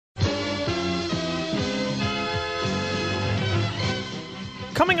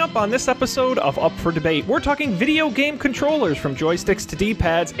Coming up on this episode of Up for Debate, we're talking video game controllers, from joysticks to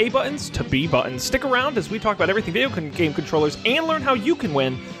D-pads, A buttons to B buttons. Stick around as we talk about everything video game controllers and learn how you can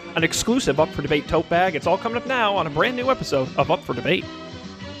win an exclusive Up for Debate tote bag. It's all coming up now on a brand new episode of Up for Debate.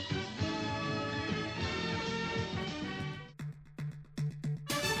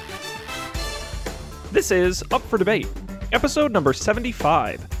 This is Up for Debate, episode number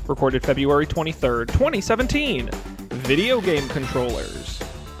 75, recorded February 23rd, 2017. Video game controllers.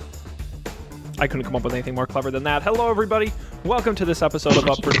 I couldn't come up with anything more clever than that. Hello, everybody. Welcome to this episode of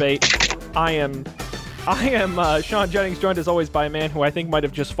Up for Debate. I am Sean Jennings, joined as always by a man who I think might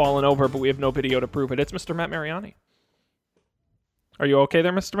have just fallen over, but we have no video to prove it. It's Mr. Matt Mariani. Are you okay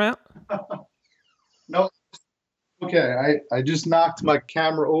there, Mr. Matt? No. Okay, I just knocked my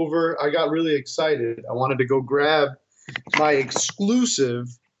camera over. I got really excited. I wanted to go grab my exclusive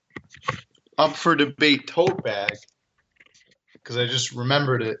Up for Debate tote bag because I just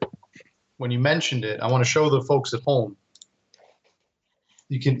remembered it when you mentioned it. I want to show the folks at home.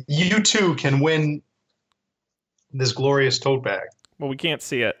 You too can win this glorious tote bag. Well, we can't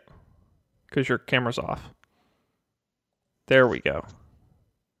see it because your camera's off. There we go.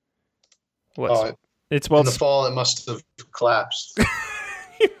 In the fall, it must have collapsed.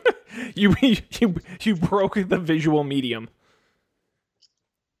 You broke the visual medium.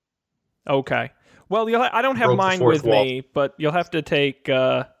 Okay. Well, I don't have mine with me, but you'll have to take...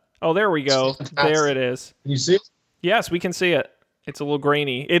 oh, there we go. There it is. Can you see it? Yes, we can see it. It's a little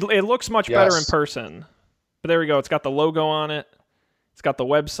grainy. It looks much better in person. But there we go. It's got the logo on it. It's got the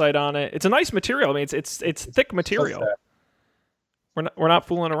website on it. It's a nice material. I mean, it's thick material. We're not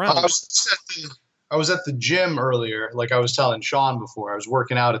fooling around. I was at the gym earlier, like I was telling Sean before. I was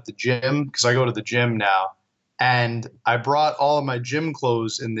working out at the gym because I go to the gym now, and I brought all of my gym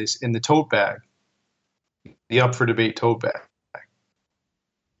clothes in the tote bag, the Up for Debate tote bag.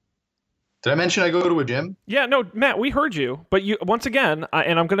 Did I mention I go to a gym? Yeah, no, Matt, we heard you, but you once again,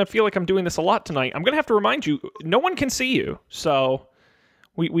 and I'm gonna feel like I'm doing this a lot tonight. I'm gonna have to remind you, no one can see you, so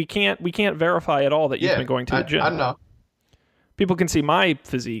we can't verify at all that you've been going to the gym. I know. People can see my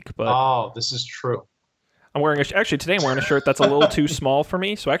physique, but this is true. I'm wearing today I'm wearing a shirt that's a little too small for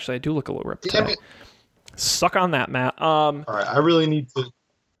me, so actually I do look a little ripped today. Suck on that, Matt. All right, I really need to.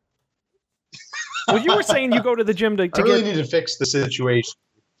 Well, you were saying you go to the gym to I really need to fix the situation.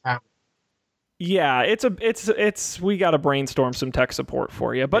 Yeah, we got to brainstorm some tech support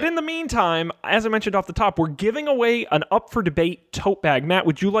for you. But in the meantime, as I mentioned off the top, we're giving away an Up for Debate tote bag. Matt,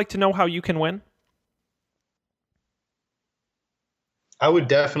 would you like to know how you can win? I would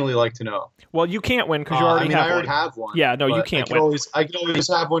definitely like to know. Well, you can't win because you already have one. I already have one. Yeah, no, you can't win. I can always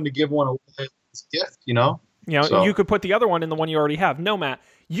have one to give one away as a gift, you know? You could put the other one in the one you already have. No, Matt,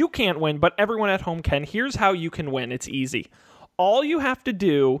 you can't win, but everyone at home can. Here's how you can win. It's easy. All you have to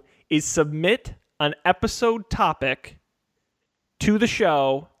do is submit an episode topic to the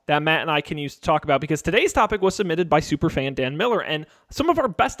show that Matt and I can use to talk about, because today's topic was submitted by superfan Dan Miller, and some of our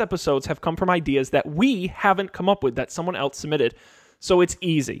best episodes have come from ideas that we haven't come up with, that someone else submitted. So it's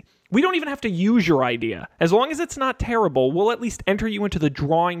easy. We don't even have to use your idea. As long as it's not terrible, we'll at least enter you into the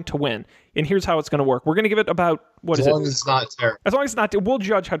drawing to win. And here's how it's going to work. We're going to give it about, as long as it's not terrible. As long as it's not, we'll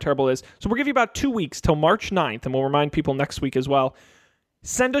judge how terrible it is. So we'll give you about 2 weeks till March 9th, and we'll remind people next week as well.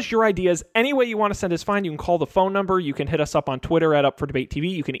 Send us your ideas any way you want to send us. Fine. You can call the phone number. You can hit us up on Twitter at UpForDebateTV.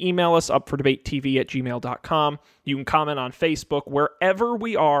 You can email us upfordebatetv@gmail.com. You can comment on Facebook. Wherever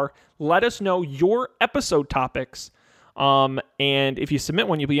we are, let us know your episode topics. And if you submit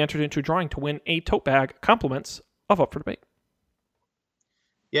one, you'll be entered into a drawing to win a tote bag, compliments of Up for Debate.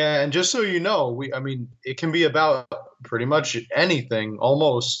 Yeah, and just so you know, it can be about pretty much anything,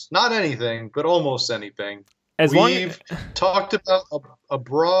 almost. Not anything, but almost anything. We've talked about a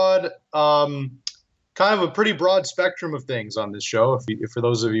broad, kind of a pretty broad spectrum of things on this show, for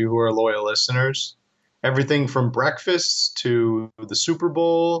those of you who are loyal listeners. Everything from breakfast to the Super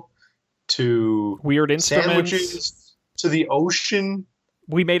Bowl to weird instruments. Sandwiches to the ocean.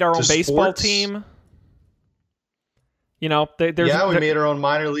 We made our own baseball team. You know, we made our own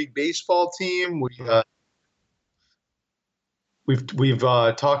minor league baseball team. We've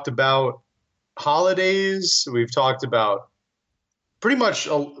talked about holidays. We've talked about pretty much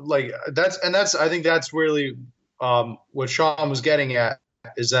I think that's really what Sean was getting at,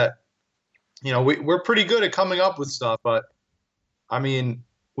 is that, you know, we're pretty good at coming up with stuff, but I mean,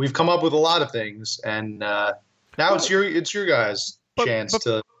 we've come up with a lot of things, and now it's your guys' chance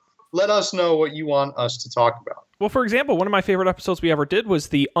to let us know what you want us to talk about. Well, for example, one of my favorite episodes we ever did was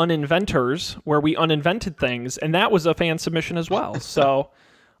the Uninventors, where we uninvented things, and that was a fan submission as well. So,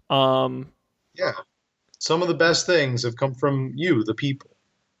 yeah, some of the best things have come from you, the people.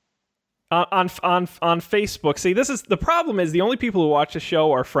 on Facebook. See, this is the problem. Is the only people who watch the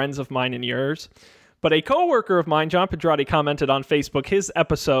show are friends of mine and yours. But a coworker of mine, John Pedrati, commented on Facebook his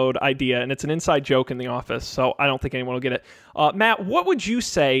episode idea, and it's an inside joke in the office, so I don't think anyone will get it. Matt, what would you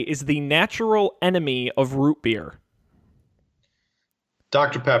say is the natural enemy of root beer?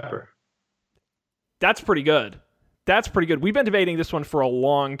 Dr. Pepper. That's pretty good. That's pretty good. We've been debating this one for a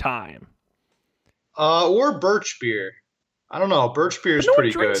long time. Or birch beer. I don't know. Birch beer is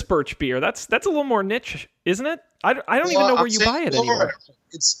pretty good. No one drinks birch beer. That's a little more niche, isn't it? I don't even know where you buy it anymore.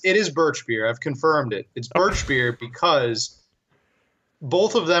 It is birch beer. I've confirmed it. It's birch beer because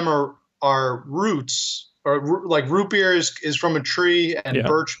both of them are roots. Or like root beer is from a tree, and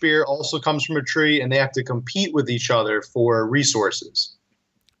birch beer also comes from a tree, and they have to compete with each other for resources.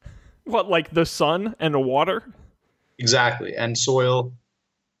 What, like the sun and the water? Exactly, and soil.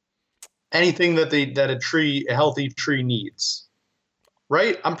 Anything that a healthy tree needs,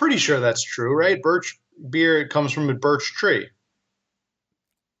 right? I'm pretty sure that's true, right? Birch beer comes from a birch tree.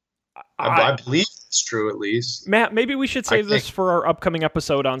 I believe it's true, at least. Matt, maybe we should save this for our upcoming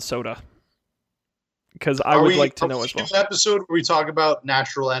episode on soda, because I would like to know as well. An episode where we talk about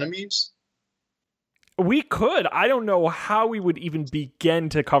natural enemies. We could. I don't know how we would even begin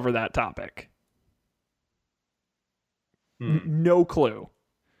to cover that topic. No clue.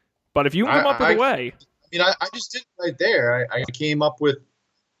 But if you can come up with a way. I just did it right there. I came up with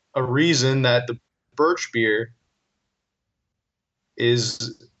a reason that the birch beer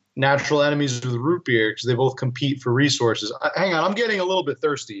is natural enemies with root beer because they both compete for resources. Hang on, I'm getting a little bit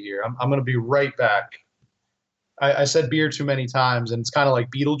thirsty here. I'm going to be right back. I said beer too many times, and it's kind of like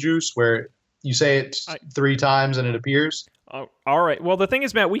Beetlejuice, where you say it 3 times and it appears. Oh, all right. Well, the thing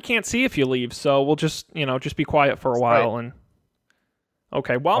is, Matt, we can't see if you leave, so we'll just be quiet for a while and.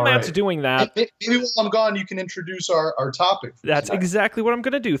 Okay, while Matt's doing that... Maybe while I'm gone, you can introduce our topic. That's exactly what I'm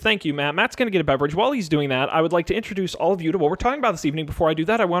going to do. Thank you, Matt. Matt's going to get a beverage. While he's doing that, I would like to introduce all of you to what we're talking about this evening. Before I do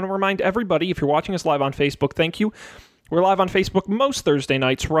that, I want to remind everybody, if you're watching us live on Facebook, thank you. We're live on Facebook most Thursday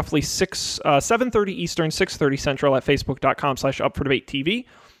nights, roughly 7:30 Eastern, 6:30 Central at facebook.com/UpForDebateTV.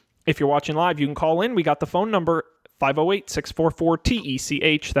 If you're watching live, you can call in. We got the phone number,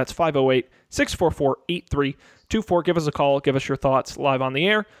 508-644-TECH. That's 508-644-8324. Give us a call. Give us your thoughts live on the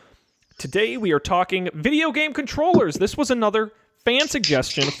air. Today we are talking video game controllers. This was another fan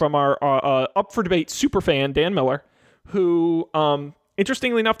suggestion from our Up for Debate superfan, Dan Miller, who,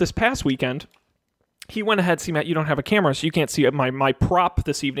 interestingly enough, this past weekend, he went ahead. See, Matt, you don't have a camera, so you can't see my prop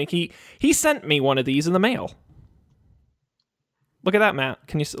this evening. He sent me one of these in the mail. Look at that, Matt.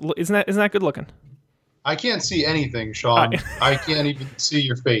 Can you? Isn't that good looking? I can't see anything, Sean. I can't even see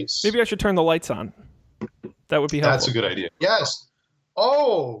your face. Maybe I should turn the lights on. That would be helpful. That's a good idea. Yes.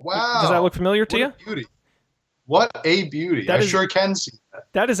 Oh, wow. Does that look familiar to you? What a beauty. What a beauty. I sure can see that.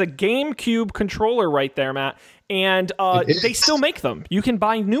 That is a GameCube controller right there, Matt. And they still make them. You can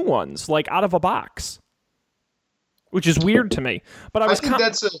buy new ones, like out of a box, which is weird to me. But I think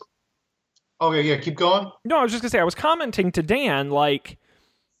that's a... Okay, yeah, keep going. No, I was just going to say, I was commenting to Dan, like,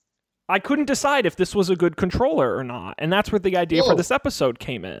 I couldn't decide if this was a good controller or not. And that's where the idea for this episode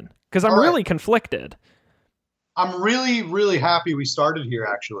came in. Because I'm really conflicted. I'm really, really happy we started here,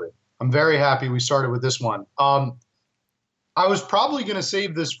 actually. I'm very happy we started with this one. I was probably going to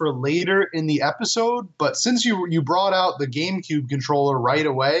save this for later in the episode, but since you brought out the GameCube controller right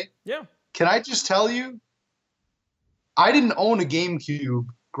away, can I just tell you, I didn't own a GameCube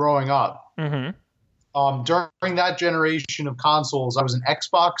growing up. Mm-hmm. During that generation of consoles, I was an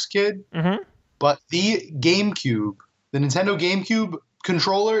Xbox kid, but the GameCube, the Nintendo GameCube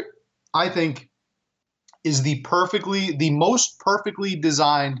controller, I think, is the most perfectly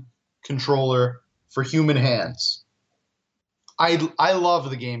designed controller for human hands. I love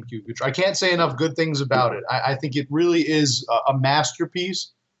the GameCube. I can't say enough good things about it. I think it really is a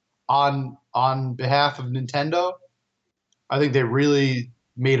masterpiece on behalf of Nintendo. I think they really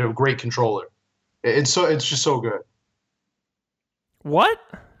made a great controller. It's just so good. What?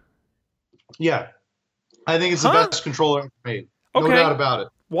 Yeah. I think it's the best controller ever made. No doubt about it.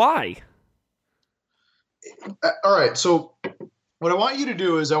 Why? All right, so what I want you to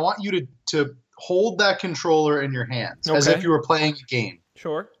do is I want you to hold that controller in your hands as if you were playing a game.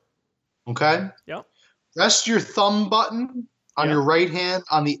 Sure. Okay? Yeah. Rest your thumb button on your right hand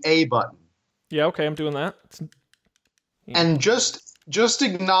on the A button. Yeah, okay, I'm doing that. And just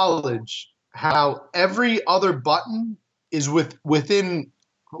acknowledge how every other button is within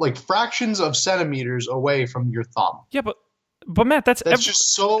like fractions of centimeters away from your thumb. Yeah, but Matt, that's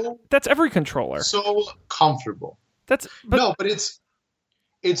just so... That's every controller. So comfortable. But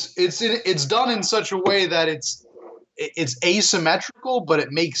it's done in such a way that it's it's asymmetrical, but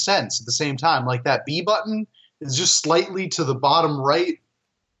it makes sense at the same time. Like that B button is just slightly to the bottom right.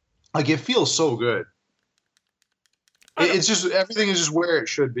 Like it feels so good. It's just everything is just where it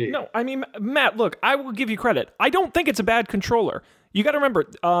should be. No, I mean, Matt, look, I will give you credit. I don't think it's a bad controller. You got to remember,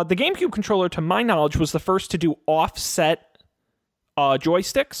 the GameCube controller, to my knowledge, was the first to do offset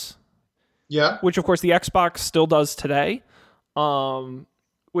joysticks. Yeah. Which, of course, the Xbox still does today.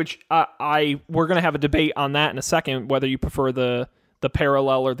 Which we're going to have a debate on that in a second, whether you prefer the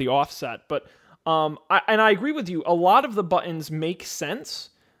parallel or the offset. But I agree with you. A lot of the buttons make sense.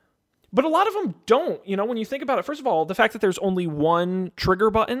 But a lot of them don't. You know, when you think about it, first of all, the fact that there's only one trigger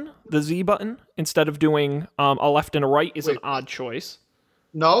button, the Z button, instead of doing a left and a right is an odd choice.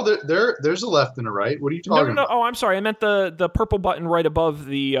 No, there's a left and a right. What are you talking about? Oh, I'm sorry. I meant the purple button right above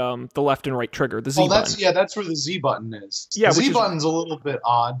the left and right trigger, the Z button. That's where the Z button is. Yeah, the Z button's a little bit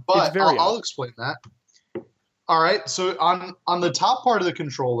odd, but I'll explain that. All right, so on the top part of the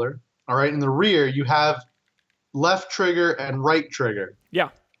controller, all right, in the rear, you have left trigger and right trigger. Yeah.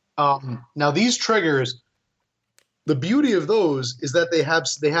 Now these triggers, the beauty of those is that they have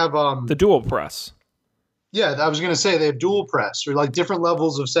the dual press. Yeah, I was gonna say they have dual press or like different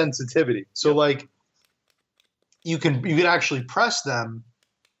levels of sensitivity. So like you can actually press them,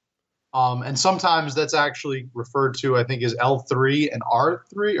 and sometimes that's actually referred to, I think, as L3 and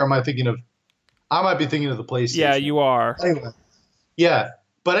R3. Or I might be thinking of the PlayStation. Yeah, you are. Anyway, yeah.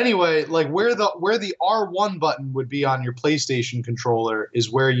 But anyway, like where the R1 button would be on your PlayStation controller is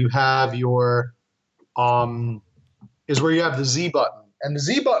where you have your the Z button. And the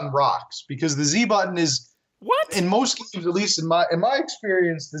Z button rocks because the Z button is in most games, at least in my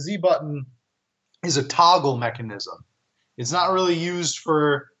experience, the Z button is a toggle mechanism. It's not really used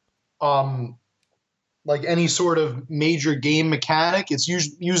for like any sort of major game mechanic. It's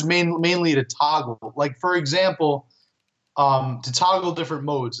used mainly to toggle. Like for example, to toggle different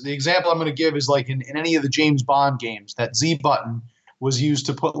modes. The example I'm going to give is like in any of the James Bond games, that Z button was used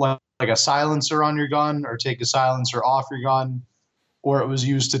to put like a silencer on your gun or take a silencer off your gun, or it was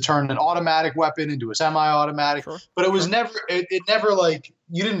used to turn an automatic weapon into a semi-automatic. Sure. But it was never like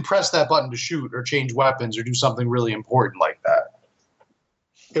you didn't press that button to shoot or change weapons or do something really important like that.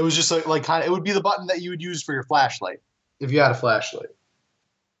 It was just like kind of, it would be the button that you would use for your flashlight if you had a flashlight.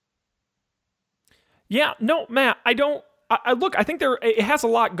 Yeah, no, Matt, look, I think it has a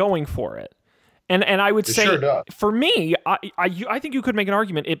lot going for it. And I would say, sure, for me, I think you could make an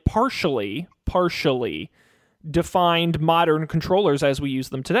argument it partially defined modern controllers as we use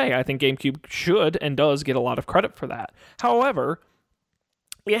them today. I think GameCube should and does get a lot of credit for that. However,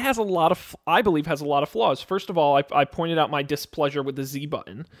 it has I believe has a lot of flaws. First of all, I pointed out my displeasure with the Z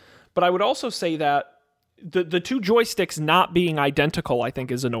button, but I would also say that the two joysticks not being identical, I think,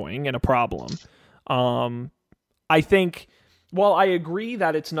 is annoying and a problem. I think, while I agree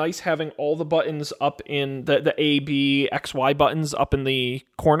that it's nice having all the buttons up in the A, B, X, Y buttons up in the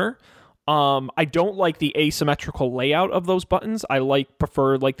corner, I don't like the asymmetrical layout of those buttons. I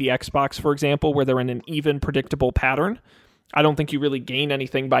prefer like the Xbox, for example, where they're in an even, predictable pattern. I don't think you really gain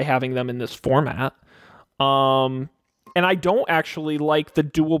anything by having them in this format. And I don't actually like the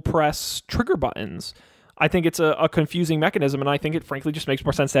dual press trigger buttons. I think it's a confusing mechanism, and I think it frankly just makes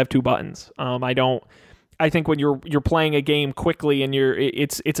more sense to have two buttons. I think when you're playing a game quickly and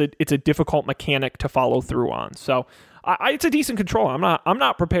it's a difficult mechanic to follow through on. So it's a decent controller. I'm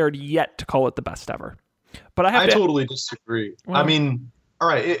not prepared yet to call it the best ever. But I totally disagree. Well, I mean, all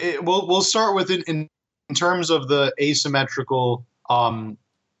right, we'll start with it in terms of the asymmetrical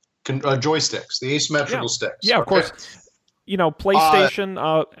joysticks, the asymmetrical sticks. Yeah, of course. You know,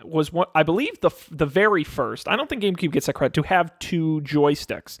 PlayStation was one, I believe, the very first. I don't think GameCube gets that credit to have two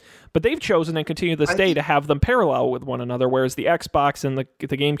joysticks, but they've chosen and continue to this day to have them parallel with one another. Whereas the Xbox and the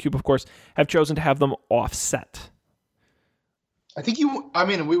GameCube, of course, have chosen to have them offset. I think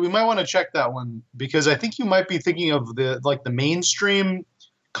we might want to check that one because I think you might be thinking of the mainstream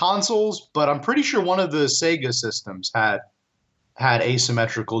consoles, but I'm pretty sure one of the Sega systems had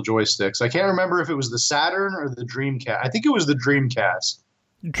asymmetrical joysticks. I can't remember if it was the Saturn or the Dreamcast. I think it was the Dreamcast.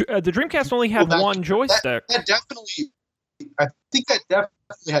 The Dreamcast only had one joystick. I think that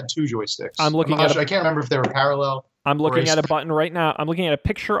definitely had two joysticks. I can't remember if they were parallel. I'm looking at a button right now. I'm looking at a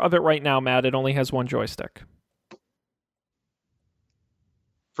picture of it right now, Matt. It only has one joystick.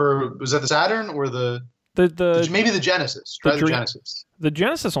 Was that the Saturn or maybe the Genesis? Try the Genesis. The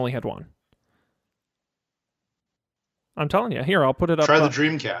Genesis only had one. I'm telling you. Here, I'll put it up. Try the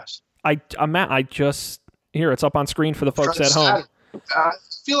Dreamcast. It's up on screen for the folks at home. I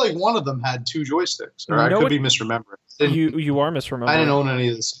feel like one of them had two joysticks, or I could be misremembering. You are misremembering. I didn't own any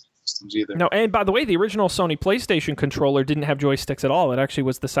of this. systems either. No, and by the way, the original Sony PlayStation controller didn't have joysticks at all. It actually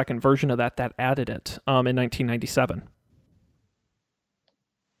was the second version of that added it in 1997.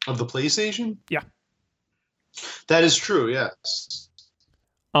 Of the PlayStation? Yeah. That is true, yes.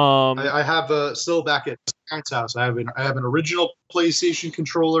 I have still back at my parents' house. I have an original PlayStation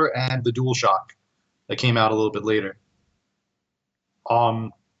controller and the DualShock that came out a little bit later.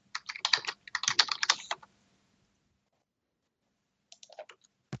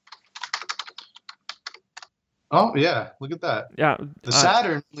 Oh yeah, look at that. Yeah, the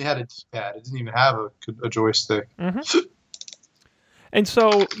Saturn only had a D-pad. It didn't even have a joystick. Mm-hmm. And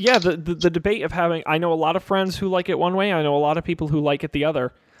so, yeah, the debate of having, I know a lot of friends who like it one way. I know a lot of people who like it the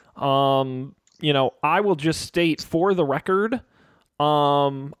other. I will just state for the record,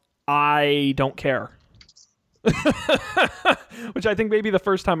 I don't care. Which I think may be the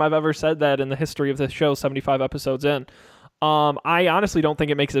first time I've ever said that in the history of the show, 75 episodes in. I honestly don't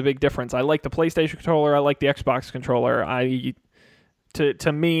think it makes a big difference. I like the PlayStation controller. I like the Xbox controller.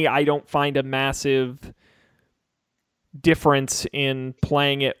 To me, I don't find a massive difference in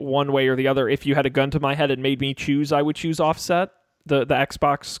playing it one way or the other. If you had a gun to my head and made me choose, I would choose offset, the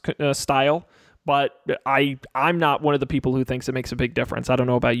Xbox style. But I'm not one of the people who thinks it makes a big difference. I don't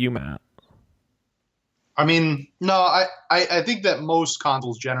know about you, Matt. I mean, no, I think that most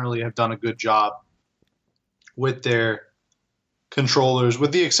consoles generally have done a good job with their controllers,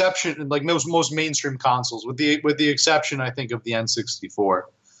 with the exception, like most mainstream consoles, with the exception, I think, of the N64.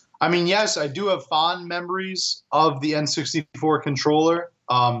 I mean, yes, I do have fond memories of the N64 controller,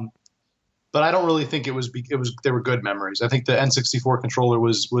 but I don't really think they were good memories. I think the N64 controller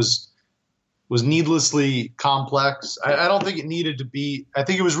was needlessly complex. I don't think it needed to be. I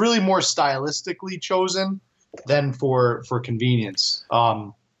think it was really more stylistically chosen than for convenience,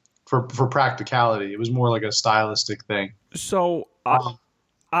 for practicality. It was more like a stylistic thing. So I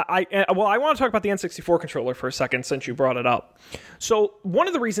want to talk about the N64 controller for a second since you brought it up. So one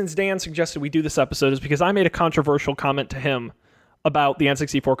of the reasons Dan suggested we do this episode is because I made a controversial comment to him about the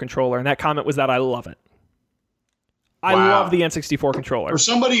N64 controller, and that comment was that I love it. I love the N64 controller. For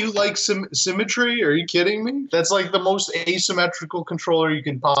somebody who likes symmetry, are you kidding me? That's like the most asymmetrical controller you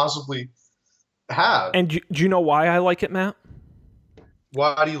can possibly have. And do you know why I like it, Matt?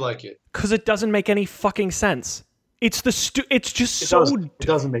 Why do you like it? Because it doesn't make any fucking sense. It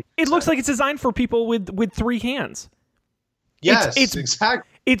doesn't make. It looks like it's designed for people with three hands. Yes, exactly.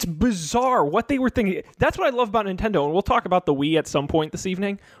 It's bizarre what they were thinking. That's what I love about Nintendo, and we'll talk about the Wii at some point this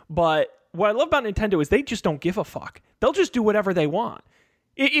evening. But what I love about Nintendo is they just don't give a fuck. They'll just do whatever they want.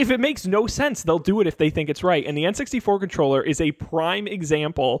 If it makes no sense, they'll do it if they think it's right. And the N64 controller is a prime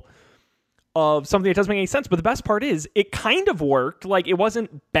example of something that doesn't make any sense. But the best part is, it kind of worked. Like, it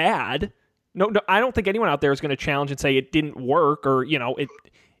wasn't bad. No, I don't think anyone out there is going to challenge and say it didn't work, or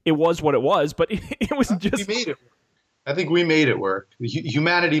it was what it was. But it was just. We made it work. I think we made it work.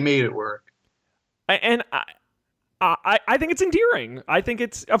 Humanity made it work. And I think it's endearing. I think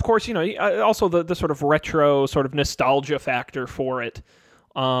it's, of course, also the sort of retro sort of nostalgia factor for it.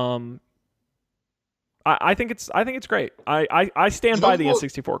 I think it's great. I stand by the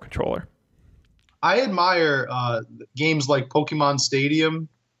N64 controller. I admire games like Pokemon Stadium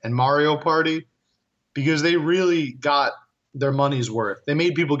and Mario Party because they really got their money's worth. They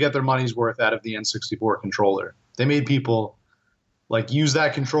made people get their money's worth out of the N64 controller. They made people use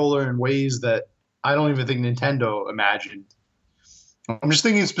that controller in ways that I don't even think Nintendo imagined. I'm just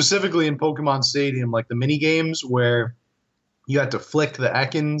thinking specifically in Pokemon Stadium, like the mini games where you had to flick the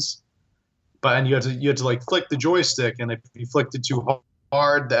Ekans, and you had to flick the joystick, and if you flicked it too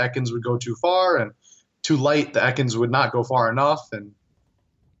hard, the Ekans would go too far, and too light, the Ekans would not go far enough, and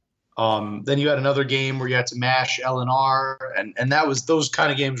then you had another game where you had to mash L and R, and those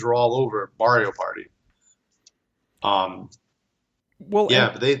kind of games were all over Mario Party. But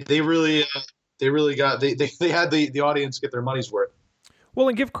they really got they had the audience get their money's worth. Well,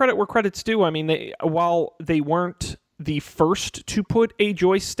 and give credit where credit's due. I mean, while they weren't the first to put a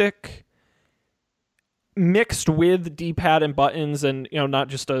joystick mixed with D-pad and buttons, and not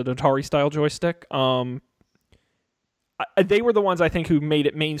just an Atari style joystick, they were the ones I think who made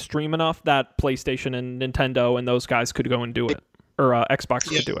it mainstream enough that PlayStation and Nintendo and those guys could go and do it, or Xbox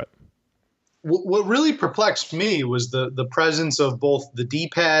could do it. What really perplexed me was the presence of both the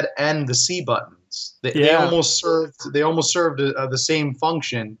D-pad and the C buttons. They almost served the same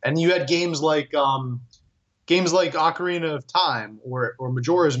function. And you had games like Ocarina of Time or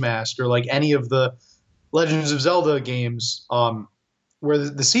Majora's Mask, or like any of the Legends of Zelda games, where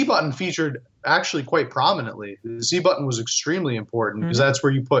the C button featured actually quite prominently. The C button was extremely important because that's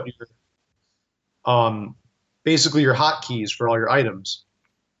where you put your basically your hotkeys for all your items.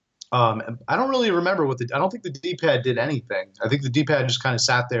 I don't really remember I don't think the D-pad did anything. I think the D-pad just kind of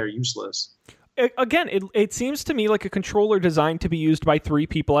sat there useless. Again, it seems to me like a controller designed to be used by 3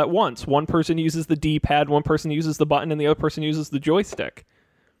 people at once. One person uses the D-pad, one person uses the button, and the other person uses the joystick.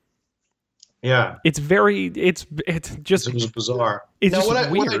 Yeah, it's just it was bizarre. It's now, just what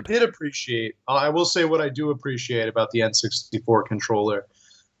weird. I did appreciate, I will say, what I do appreciate about the N64 controller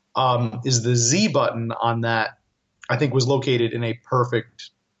is the Z button on that. I think was located in a perfect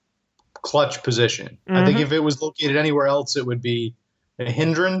clutch position. I think if it was located anywhere else, it would be a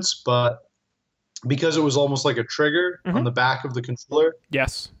hindrance, but because it was almost like a trigger on the back of the controller.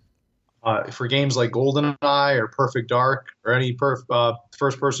 Yes. For games like GoldenEye or Perfect Dark or any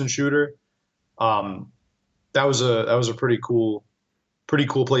first-person shooter, that was a pretty cool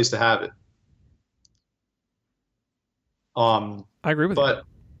place to have it. I agree with you. But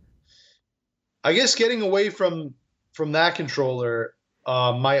I guess getting away from that controller,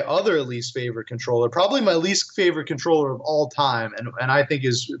 my other least favorite controller, probably my least favorite controller of all time, and I think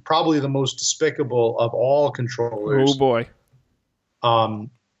is probably the most despicable of all controllers. Oh boy.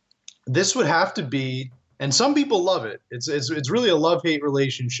 This would have to be, and some people love it. It's really a love-hate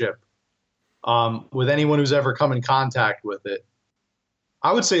relationship with anyone who's ever come in contact with it.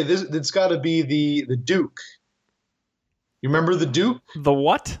 I would say it's got to be the Duke. You remember the Duke? The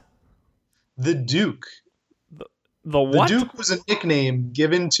what? The Duke. The what? The Duke was a nickname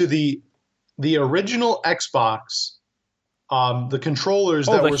given to the original Xbox, the controllers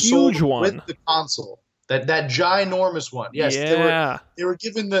that were sold with the console. That ginormous one. Yes, yeah. They were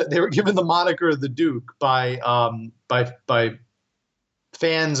given the moniker the Duke by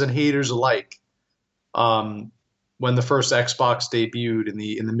fans and haters alike. When the first Xbox debuted in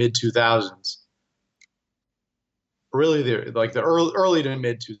the mid 2000s. Really, the early to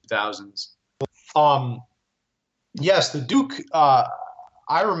mid 2000s. Yes, the Duke. I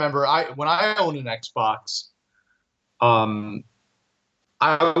remember when I owned an Xbox, I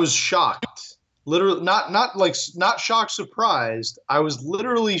was shocked. Literally, not shocked, surprised. I was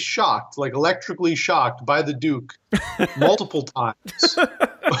literally shocked, like electrically shocked by the Duke multiple times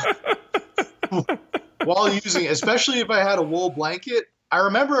while using it, especially if I had a wool blanket. I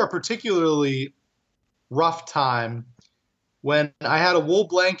remember a particularly rough time when I had a wool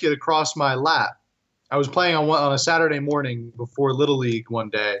blanket across my lap. I was playing on a Saturday morning before Little League one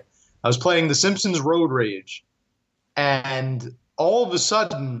day. I was playing The Simpsons Road Rage, and all of a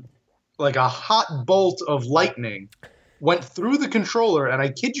sudden, like a hot bolt of lightning went through the controller, and I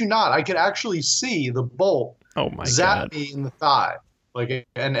kid you not, I could actually see the bolt zap me in the thigh. Like,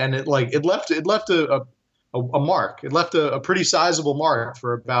 and it left a mark. It left a pretty sizable mark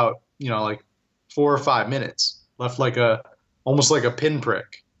for about 4 or 5 minutes. Left almost like a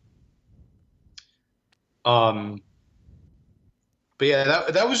pinprick. But yeah,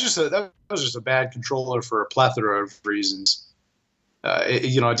 that was just a bad controller for a plethora of reasons.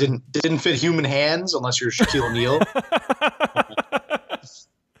 It didn't fit human hands unless you're Shaquille O'Neal.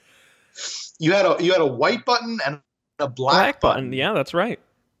 You had a white button and a black button. Yeah, that's right.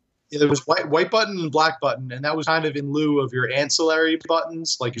 Yeah, there was white button and black button, and that was kind of in lieu of your ancillary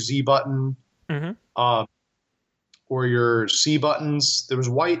buttons like your Z button, or your C buttons. There was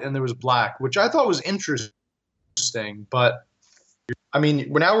white and there was black, which I thought was interesting. But I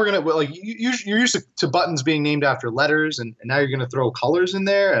mean, now we're gonna you're used to buttons being named after letters, and now you're gonna throw colors in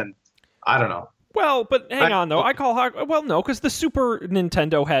there, and I don't know. Well, but hang on though. No, because the Super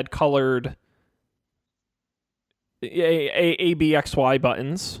Nintendo had colored A, B, X, Y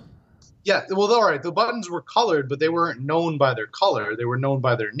buttons. Yeah, well, all right. The buttons were colored, but they weren't known by their color. They were known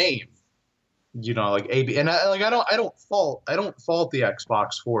by their name. Like A, B, and I don't fault the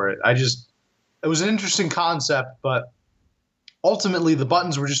Xbox for it. It was an interesting concept, but ultimately the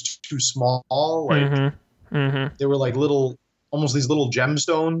buttons were just too small. Like they were like almost these little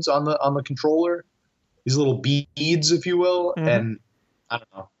gemstones on the controller, these little beads, if you will. And I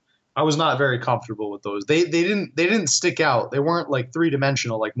don't know. I was not very comfortable with those. They didn't stick out. They weren't like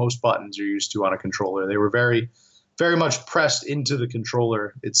 3-dimensional like most buttons you're used to on a controller. They were very, very much pressed into the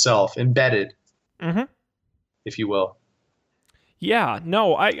controller itself, embedded, if you will. Yeah.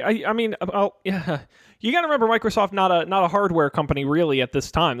 No. I mean, yeah. You got to remember, Microsoft not a hardware company really at this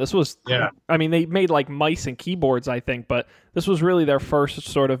time. This was, I mean, they made like mice and keyboards, I think, but this was really their first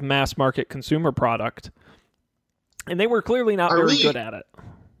sort of mass market consumer product, and they were clearly not very good at it.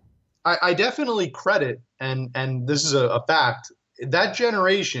 I definitely credit, and this is a fact, that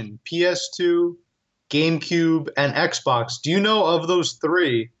generation, PS2, GameCube, and Xbox, do you know of those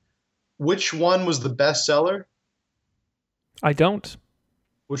three, which one was the best seller? I don't.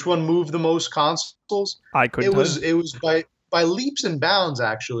 Which one moved the most consoles? I couldn't. It was by leaps and bounds,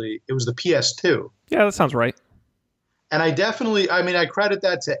 actually, it was the PS2. Yeah, that sounds right. And I credit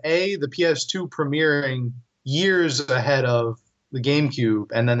that to the PS2 premiering years ahead of the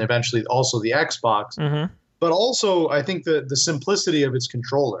GameCube, and then eventually also the Xbox. Mm-hmm. But also, I think the simplicity of its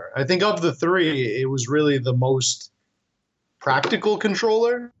controller. I think of the three, it was really the most practical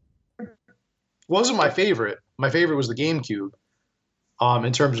controller. It wasn't my favorite. My favorite was the GameCube,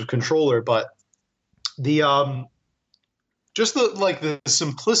 in terms of controller. But the just the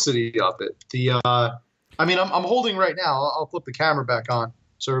simplicity of it. I'm holding right now. I'll flip the camera back on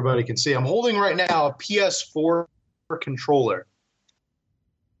so everybody can see. I'm holding right now a PS4 controller.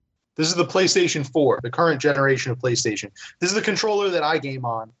 This is the PlayStation 4, the current generation of PlayStation. This is the controller that I game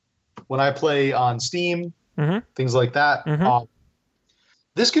on when I play on Steam, things like that. Mm-hmm.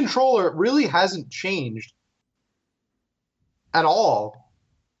 This controller really hasn't changed at all,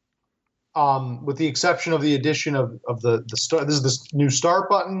 with the exception of the addition of the start. This is the new start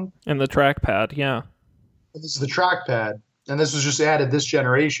button. And the trackpad, yeah. This is the trackpad, and this was just added this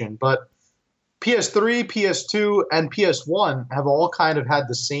generation. But PS3, PS2, and PS1 have all kind of had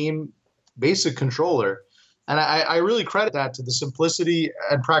the same basic controller. And I really credit that to the simplicity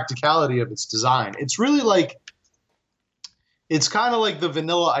and practicality of its design. It's really it's kind of like the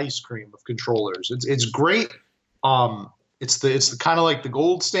vanilla ice cream of controllers. It's great. It's kind of like the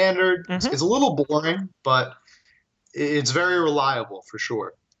gold standard. Mm-hmm. It's a little boring, but it's very reliable for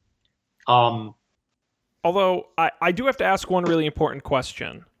sure. Although I do have to ask one really important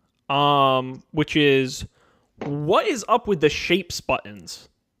question, which is, what is up with the shapes buttons?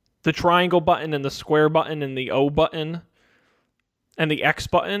 The triangle button and the square button and the O button and the X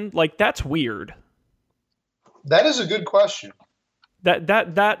button? Like, that's weird. That is a good question.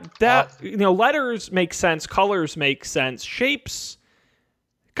 Letters make sense, colors make sense, shapes,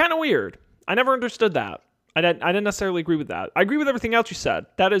 kind of weird. I never understood that. I didn't necessarily agree with that. I agree with everything else you said.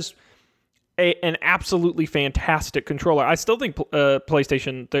 That is an absolutely fantastic controller. I still think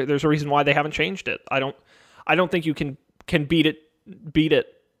PlayStation. There's a reason why they haven't changed it. I don't think you can beat it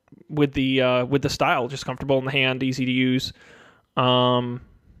with the style. Just comfortable in the hand, easy to use.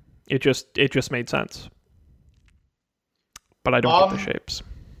 It just made sense. But I don't get the shapes.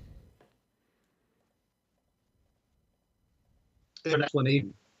 An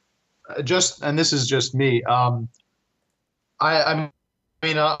explanation. And this is just me. I'm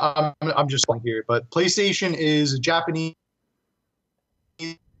just going here, but PlayStation is a Japanese,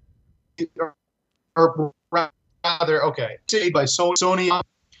 or rather, okay, made by Sony.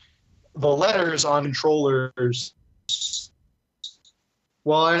 The letters on controllers.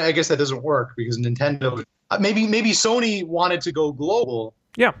 Well, I guess that doesn't work because Nintendo. Maybe Sony wanted to go global.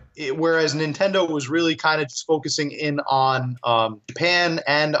 Yeah. Whereas Nintendo was really kind of just focusing in on Japan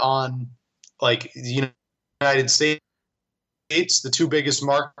and on like the United States, the two biggest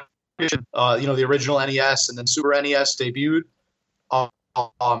markets. The original NES and then Super NES debuted.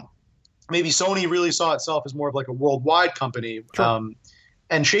 Maybe Sony really saw itself as more of like a worldwide company. Sure.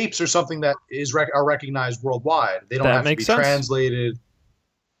 And shapes are something that are recognized worldwide. They don't have to be translated.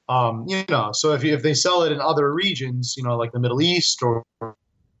 So if they sell it in other regions, like the Middle East or in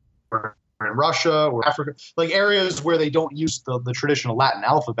Russia or Africa, like areas where they don't use the traditional Latin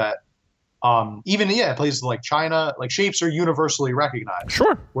alphabet, places like China, like shapes are universally recognized.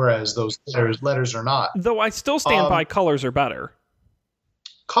 Sure. Whereas those letters are not. Though I still stand by colors are better.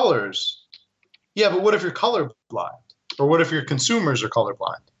 Colors. Yeah, but what if you're colorblind? Or what if your consumers are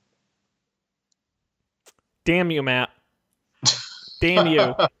colorblind? Damn you, Matt. Damn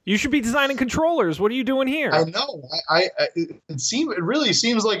you. You should be designing controllers. What are you doing here? I know. It really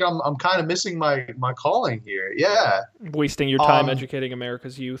seems like I'm kind of missing my calling here. Yeah. Wasting your time educating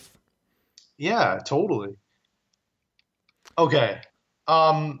America's youth. Yeah, totally. Okay.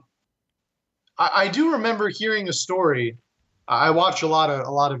 I do remember hearing a story. I watch a lot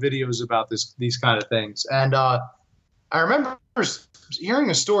of videos about these kind of things, and I remember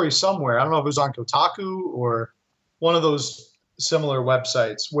hearing a story somewhere. I don't know if it was on Kotaku or one of those similar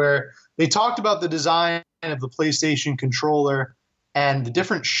websites where they talked about the design of the PlayStation controller and the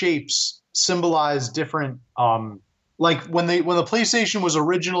different shapes symbolize different like when the PlayStation was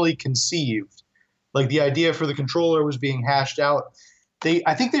originally conceived, like the idea for the controller was being hashed out.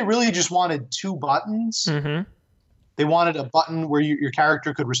 I think they really just wanted two buttons. Mm-hmm. They wanted a button where your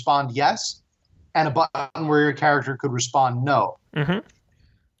character could respond yes, and a button where your character could respond no. Mm-hmm.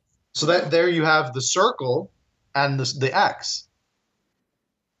 So that there you have the circle and the X.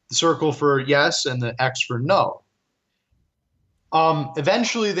 The circle for yes and the X for no.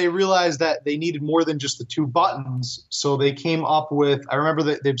 Eventually, they realized that they needed more than just the two buttons, so they came up with. I remember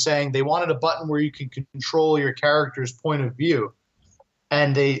that them saying they wanted a button where you could control your character's point of view,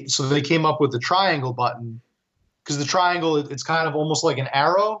 and they came up with the triangle button because the triangle it's kind of almost like an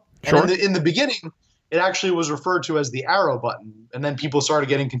arrow. Sure. And in the beginning, it actually was referred to as the arrow button, and then people started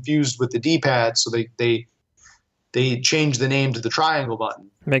getting confused with the D-pad, so they changed the name to the triangle button.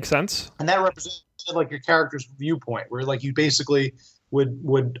 Makes sense. And that represented like your character's viewpoint, where like you basically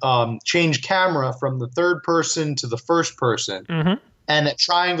would change camera from the third person to the first person, and that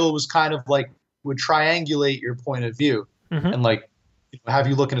triangle was kind of like would triangulate your point of view and like have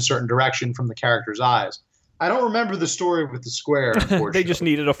you look in a certain direction from the character's eyes. I don't remember the story with the square. Unfortunately, They just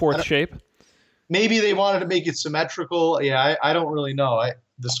needed a fourth shape. Maybe they wanted to make it symmetrical. Yeah, I don't really know.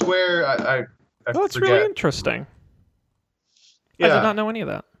 The square, I Well, that's forget. really interesting. I did not know any of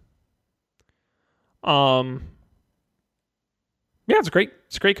that. Yeah, it's great.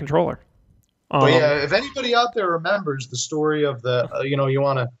 It's a great controller. But yeah, if anybody out there remembers the story of the, you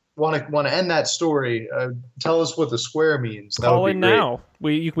want to end that story, tell us what the square means. That call would be in great. now.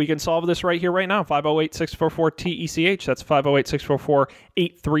 We can solve this right here, right now. 508-644-TECH. That's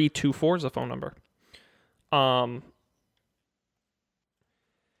 508-644-8324 is the phone number.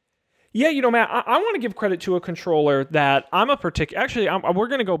 Yeah, Matt, I want to give credit to a controller that I'm a particular. Actually, we're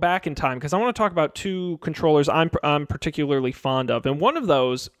going to go back in time because I want to talk about two controllers I'm particularly fond of, and one of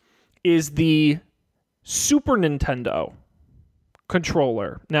those is the Super Nintendo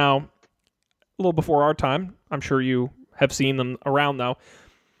controller. Now, a little before our time, I'm sure you have seen them around though,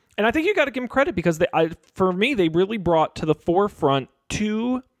 and I think you got to give them credit because for me, they really brought to the forefront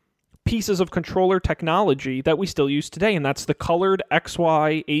two pieces of controller technology that we still use today, and that's the colored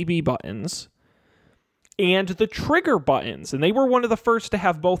XY AB buttons and the trigger buttons. And they were one of the first to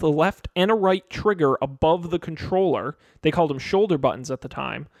have both a left and a right trigger above the controller. They called them shoulder buttons at the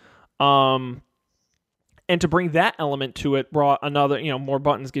time. And to bring that element to it brought another, more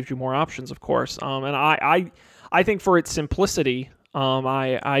buttons gives you more options, of course. And I think for its simplicity,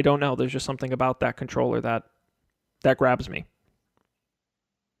 I don't know. There's just something about that controller that grabs me.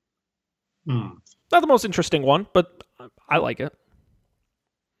 Not the most interesting one, but I like it.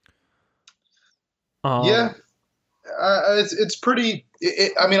 Yeah, it's pretty.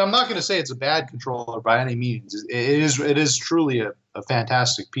 I mean, I'm not going to say it's a bad controller by any means. It is truly a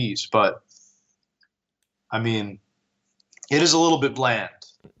fantastic piece, but I mean, it is a little bit bland.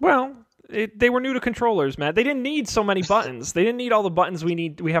 Well, they were new to controllers, Matt. They didn't need so many buttons. They didn't need all the buttons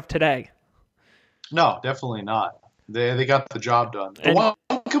we have today. No, definitely not. They got the job done. The one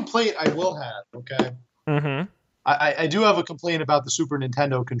complaint I will have, okay? Mm-hmm. I do have a complaint about the Super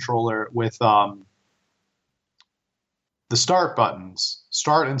Nintendo controller with the start buttons,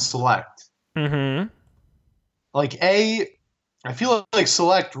 start and select. Mm-hmm. Like I feel like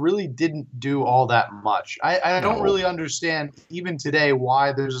select really didn't do all that much. I don't really understand even today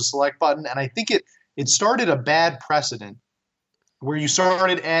why there's a select button, and I think it started a bad precedent where you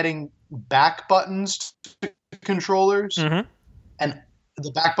started adding back buttons to controllers, and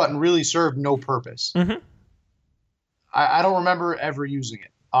the back button really served no purpose. I don't remember ever using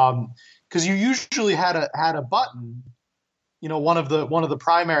it because you usually had a button, one of the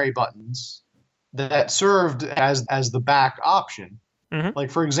primary buttons that served as the back option. Like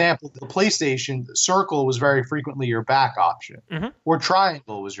for example, the PlayStation, the circle was very frequently your back option, or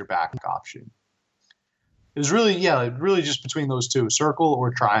triangle was your back option. It was really just between those two, circle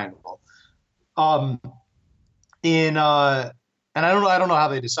or triangle. And I don't know how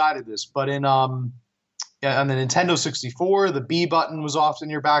they decided this, but on the Nintendo 64, the B button was often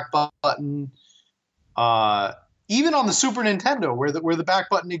your back button. Even on the Super Nintendo, where the back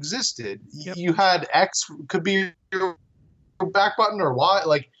button existed, you had X could be your back button or Y.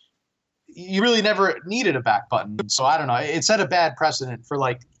 Like you really never needed a back button. So I don't know. It set a bad precedent for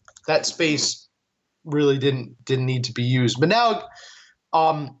like that space really didn't need to be used. But now,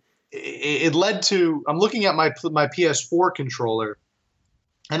 it led to. I'm looking at my PS4 controller,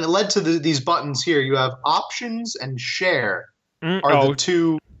 and it led to these buttons here. You have options and share are the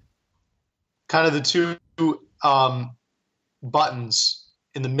two buttons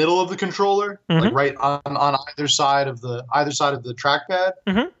in the middle of the controller, like right on either side of the trackpad.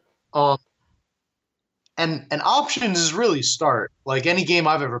 And options is really start. Like any game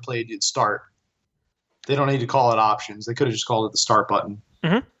I've ever played, you'd start. They don't need to call it options. They could have just called it the start button.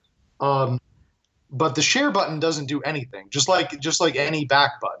 But the share button doesn't do anything. Just like any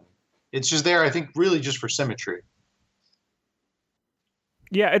back button, it's just there. I think really just for symmetry.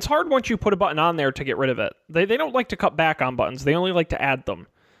 Yeah, it's hard once you put a button on there to get rid of it. They don't like to cut back on buttons. They only like to add them.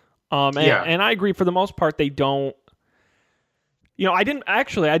 And I agree for the most part they don't. I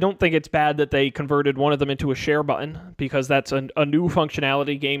don't think it's bad that they converted one of them into a share button, because that's a new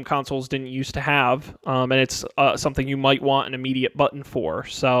functionality game consoles didn't used to have, and it's something you might want an immediate button for.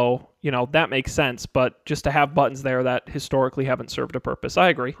 So, that makes sense, but just to have buttons there that historically haven't served a purpose, I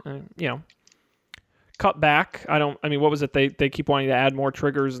agree. Cut back. What was it? They keep wanting to add more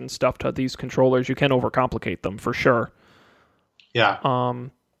triggers and stuff to these controllers. You can overcomplicate them for sure. Yeah.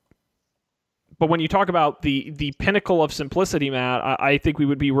 But when you talk about the pinnacle of simplicity, Matt, I think we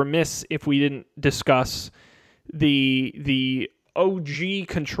would be remiss if we didn't discuss the OG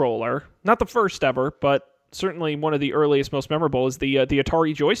controller. Not the first ever, but certainly one of the earliest, most memorable is the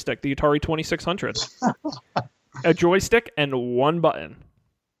Atari joystick, the Atari 2600. A joystick and one button.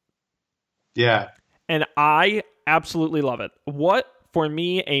 Yeah. And I absolutely love it. What, for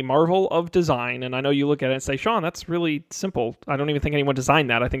me, a marvel of design, and I know you look at it and say, Sean, that's really simple. I don't even think anyone designed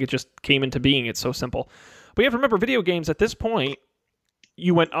that. I think it just came into being. It's so simple. But you have to remember, video games at this point,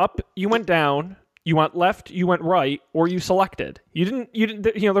 you went up, you went down, you went left, you went right, or you selected. You didn't.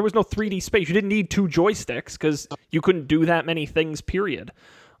 There was no 3D space. You didn't need two joysticks because you couldn't do that many things, period.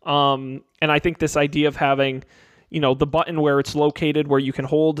 And I think this idea of having, the button where it's located, where you can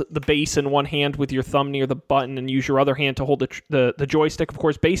hold the base in one hand with your thumb near the button and use your other hand to hold the joystick, of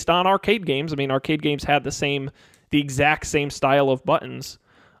course, based on arcade games. Arcade games had the exact same style of buttons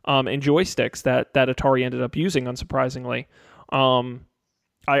and joysticks that Atari ended up using, unsurprisingly.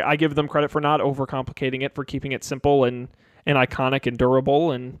 I give them credit for not overcomplicating it, for keeping it simple and iconic and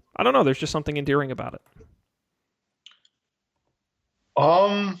durable, and I don't know, there's just something endearing about it.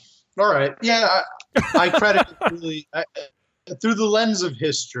 All right. Yeah, I credit it really through the lens of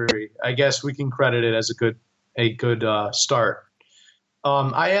history. I guess we can credit it as a good start.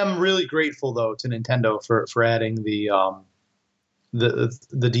 I am really grateful though to Nintendo for adding the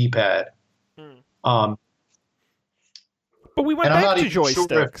D-pad. But we went back to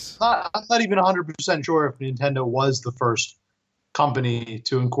joysticks. I'm not even 100% sure if Nintendo was the first company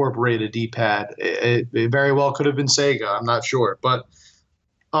to incorporate a D-pad. It very well could have been Sega. I'm not sure, but.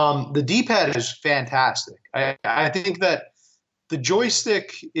 The D-pad is fantastic. I think that the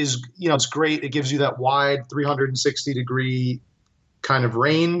joystick is, it's great. It gives you that wide 360 degree kind of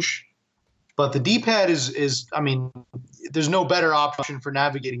range, but the D-pad is there's no better option for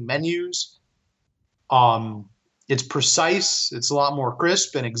navigating menus. It's precise. It's a lot more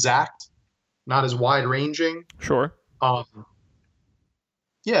crisp and exact, not as wide ranging. Sure.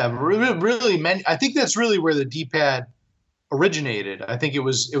 Yeah, really, I think that's really where the D-pad originated. I think it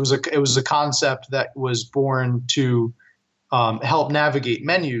was a concept that was born to help navigate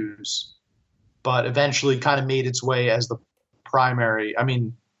menus, but eventually kind of made its way as the primary.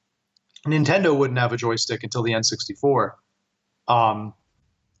 Nintendo wouldn't have a joystick until the N64.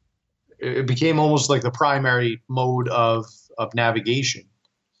 It became almost like the primary mode of navigation.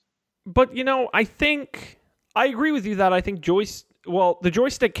 But I think I agree with you that I think the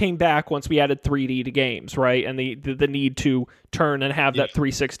joystick came back once we added 3D to games, right? And the need to turn and have that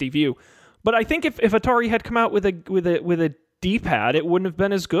 360 view. But I think if Atari had come out with a D-pad, it wouldn't have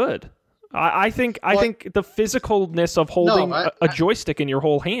been as good. I think the physicalness of holding a joystick in your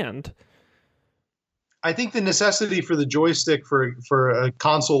whole hand. I think the necessity for the joystick for a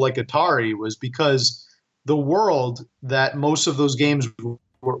console like Atari was because the world that most of those games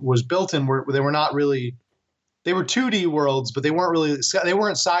was built in they were not really. They were 2D worlds, but they weren't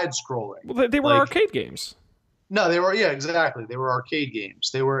side scrolling. Well, they were arcade games. No, they were exactly. They were arcade games.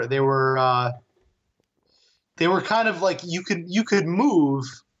 They were kind of like you could move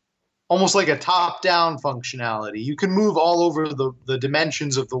almost like a top-down functionality. You can move all over the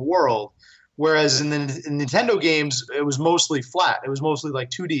dimensions of the world, whereas in Nintendo games it was mostly flat. It was mostly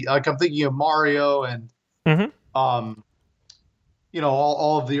like 2D. Like I'm thinking of Mario and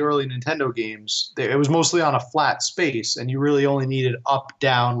all of the early Nintendo games, it was mostly on a flat space, and you really only needed up,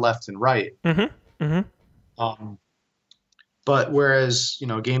 down, left, and right. But whereas,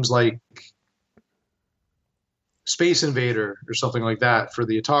 games like Space Invader or something like that for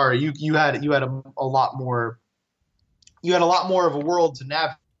the Atari, you had a lot more of a world to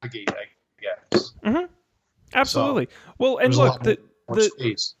navigate, I guess. Absolutely. So, well, and look, I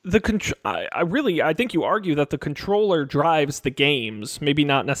think you argue that the controller drives the games, maybe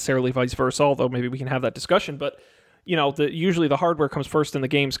not necessarily vice versa, although maybe we can have that discussion, but usually the hardware comes first and the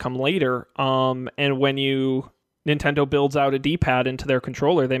games come later. And when Nintendo builds out a D-pad into their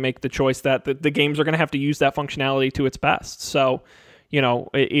controller, they make the choice that the games are going to have to use that functionality to its best. So,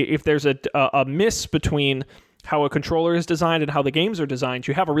 if there's a miss between how a controller is designed and how the games are designed,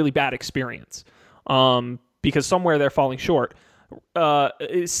 you have a really bad experience. Because somewhere they're falling short.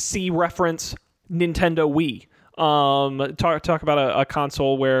 See reference Nintendo Wii. Talk about a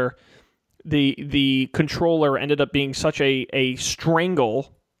console where the controller ended up being such a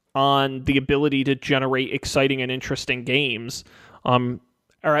strangle on the ability to generate exciting and interesting games, or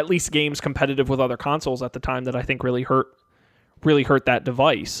at least games competitive with other consoles at the time, that I think really hurt that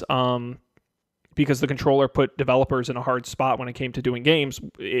device. Because the controller put developers in a hard spot when it came to doing games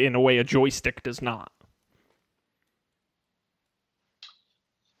in a way a joystick does not.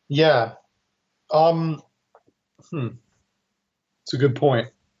 Yeah. It's a good point.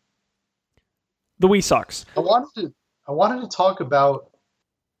 The Wii sucks. I wanted to talk about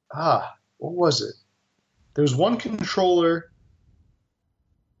what was it? There's one controller.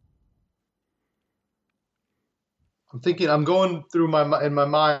 I'm going through my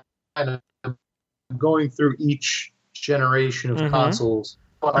mind. I'm going through each generation of consoles.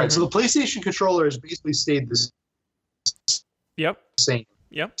 All right, so the PlayStation controller has basically stayed the same.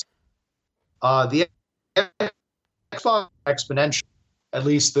 Yep. The Xbox exponential, at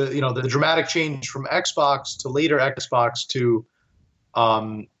least the dramatic change from Xbox to later Xbox to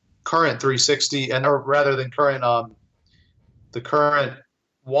current 360, or rather than current the current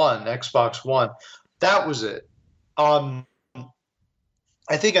Xbox One. That was it.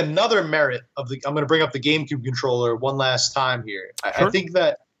 I think another merit of I'm going to bring up the GameCube controller one last time here. Sure. I think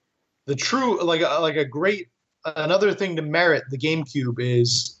that the true another thing to merit the GameCube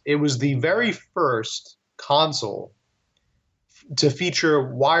is it was the very first console to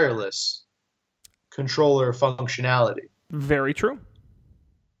feature wireless controller functionality. Very true.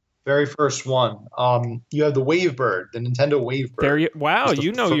 Very first one. You have the Wavebird, the Nintendo Wavebird. Wow,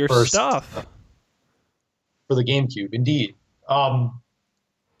 you know your stuff. For the GameCube, indeed.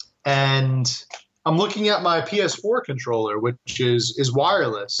 And I'm looking at my PS4 controller, which is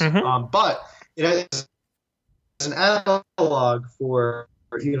wireless, but it has an analog for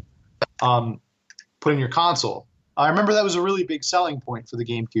putting your console. I remember that was a really big selling point for the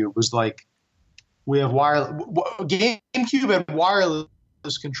GameCube. Was like we have GameCube had wireless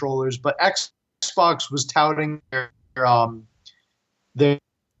controllers, but Xbox was touting their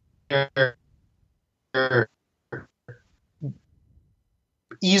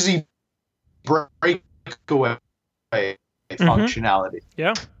easy breakaway functionality.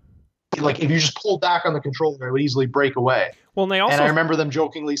 Yeah. Like if you just pulled back on the controller, it would easily break away. Well, and I remember them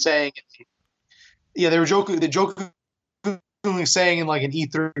jokingly saying, they were jokingly saying in like an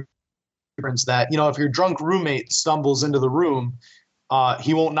E3 conference that, if your drunk roommate stumbles into the room,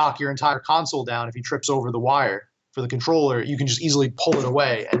 he won't knock your entire console down if he trips over the wire for the controller. You can just easily pull it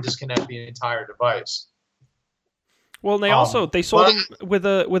away and disconnect the entire device. Well, and they sold them with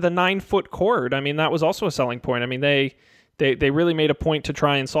a 9-foot cord. I mean, that was also a selling point. I mean, they really made a point to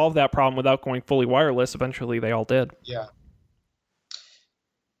try and solve that problem without going fully wireless. Eventually, they all did. Yeah.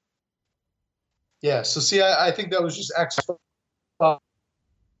 Yeah. So, see, I think that was just Xbox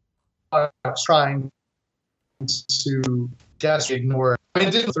trying to ignore. I mean,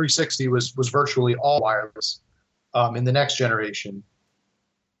 Nintendo 360 was virtually all wireless in the next generation.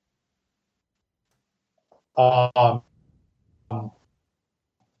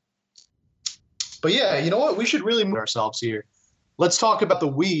 But yeah, you know what? We should really move ourselves here. Let's talk about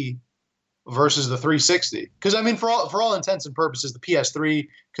the Wii versus the 360. Because I mean, for all intents and purposes, the PS3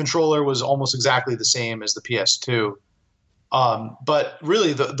 controller was almost exactly the same as the PS2. But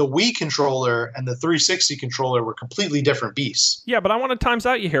really, the Wii controller and the 360 controller were completely different beasts. Yeah, but I want to times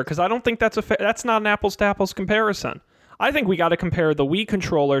out you here because I don't think that's not an apples to apples comparison. I think we got to compare the Wii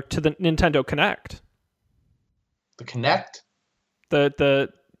controller to the Nintendo Kinect. The Kinect?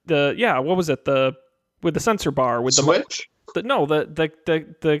 What was it? With the sensor bar with Switch? The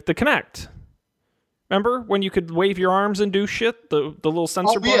Kinect. Remember when you could wave your arms and do shit? The little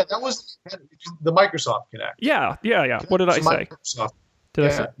sensor bar? Oh yeah, that was the Microsoft Kinect. Yeah. What did I say? Microsoft. Did I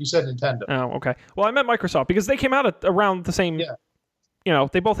say? You said Nintendo. Oh, okay. Well, I meant Microsoft because they came out around the same. Yeah.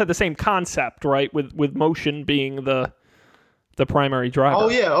 They both had the same concept, right? With motion being the primary driver. Oh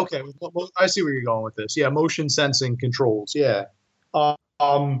yeah, okay. Well, I see where you're going with this. Yeah, motion sensing controls. Yeah.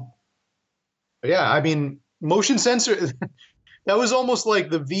 Yeah, I mean, motion sensor. That was almost like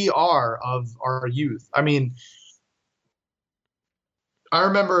the VR of our youth. I mean, I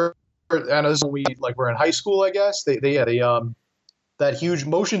remember, and this is when we were in high school, I guess. That huge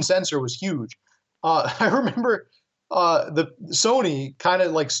motion sensor was huge. I remember the Sony kind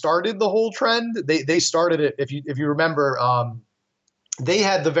of started the whole trend. They started it. If you remember, they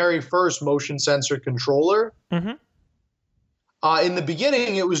had the very first motion sensor controller. Mm-hmm. In the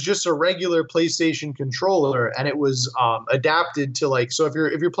beginning, it was just a regular PlayStation controller, and it was adapted to so if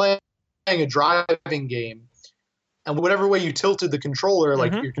you're playing a driving game, and whatever way you tilted the controller,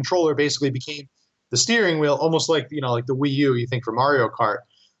 your controller basically became the steering wheel, almost like like the Wii U. You think for Mario Kart.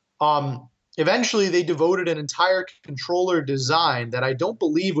 Eventually, they devoted an entire controller design that I don't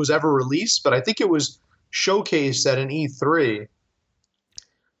believe was ever released, but I think it was showcased at an E3.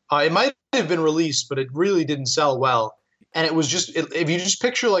 It might have been released, but it really didn't sell well. And it was just if you just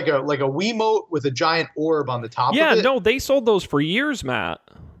picture like a Wiimote with a giant orb on the top of it. Yeah, no, they sold those for years, Matt.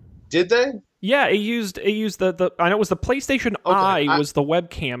 Did they? Yeah, it used the I know it was the PlayStation Eye was the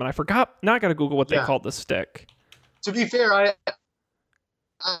webcam, and I forgot. Now I got to Google what they called the stick. To be fair, I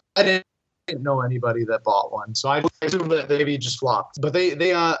didn't know anybody that bought one, so I assume that maybe it just flopped. But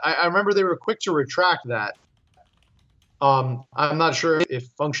I remember they were quick to retract that. I'm not sure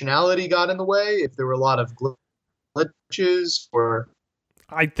if functionality got in the way, if there were a lot of glitches or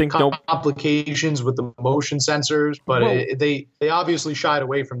I think complications with the motion sensors, but they obviously shied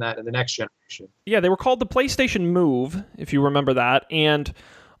away from that in the next generation. Yeah, they were called the PlayStation Move, if you remember that, and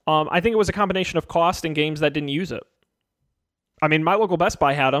I think it was a combination of cost and games that didn't use it. I mean, my local Best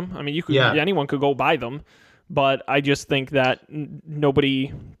Buy had them. I mean, anyone could go buy them, but I just think that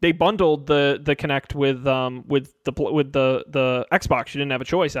they bundled the Kinect with the Xbox. You didn't have a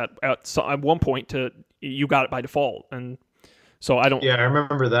choice at one point you got it by default, and so I don't. Yeah, I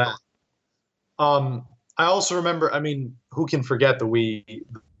remember that. I also remember. I mean, who can forget the Wii,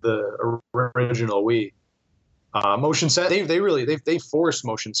 the original Wii? Motion sensor. They forced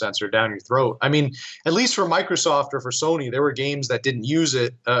motion sensor down your throat. I mean, at least for Microsoft or for Sony, there were games that didn't use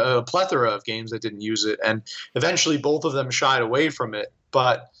it. A plethora of games that didn't use it, and eventually both of them shied away from it.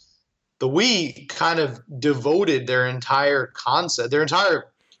 But the Wii kind of devoted their entire concept, their entire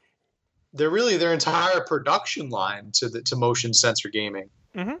production line to motion sensor gaming.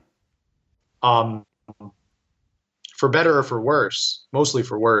 Mm-hmm. For better or for worse, mostly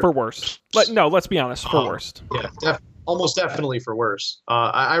for worse. For worse. Let's be honest, for worst. Yeah, almost definitely for worse.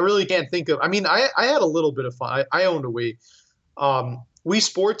 I really can't think of. I mean, I had a little bit of fun. I owned a Wii. Wii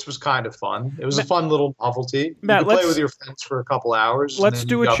Sports was kind of fun. It was a fun little novelty. Matt, you could play with your friends for a couple hours. Let's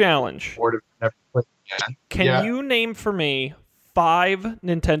do a challenge. Can you name for me 5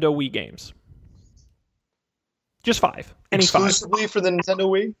 Nintendo Wii games? Just 5. Any exclusively 5. For the Nintendo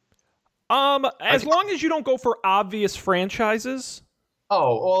Wii? As long as you don't go for obvious franchises.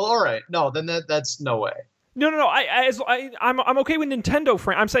 Oh, well, all right. No, then that's no way. No. I'm okay with Nintendo.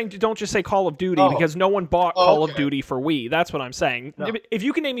 I'm saying don't just say Call of Duty because no one bought Call of Duty for Wii. That's what I'm saying. No. If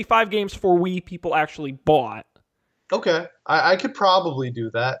you can name me 5 games for Wii people actually bought. Okay, I could probably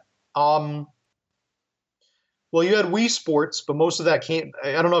do that. Well, you had Wii Sports, but most of that came.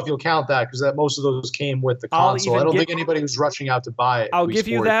 I don't know if you'll count that because most of those came with the console. I don't think anybody was rushing out to buy it. I'll give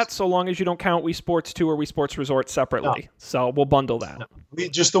you that so long as you don't count Wii Sports 2 or Wii Sports Resort separately. No. So we'll bundle that. No.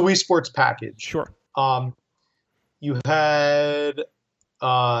 Just the Wii Sports package. Sure. You had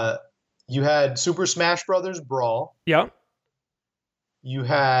Super Smash Brothers Brawl. Yeah. You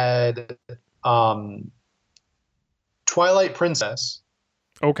had Twilight Princess.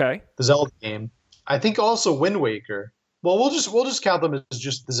 Okay. The Zelda game. I think also Wind Waker. Well, we'll just count them as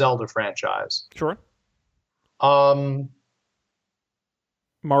just the Zelda franchise. Sure. Mario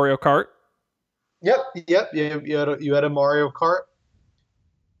Kart. Yep. You had a Mario Kart.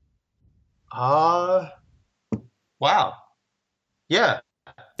 Wow. Yeah.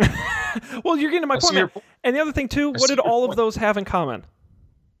 Well, you're getting to my point. And the other thing too, what did all of those have in common?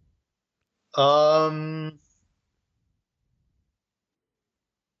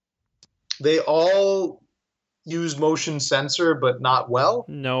 They all use motion sensor, but not well.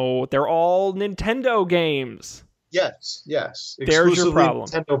 No, they're all Nintendo games. Yes. There's your problem.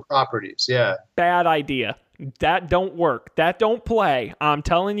 Nintendo properties, yeah. Bad idea. That don't work. That don't play. I'm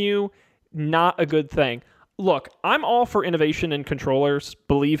telling you, not a good thing. Look, I'm all for innovation in controllers,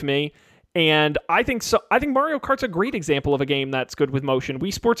 believe me. And I think Mario Kart's a great example of a game that's good with motion.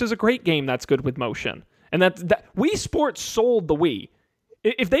 Wii Sports is a great game that's good with motion. And that Wii Sports sold the Wii.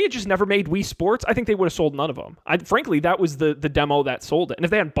 If they had just never made Wii Sports, I think they would have sold none of them. Frankly, that was the demo that sold it. And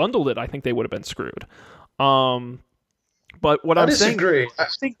if they hadn't bundled it, I think they would have been screwed. But what I'm saying, I disagree. I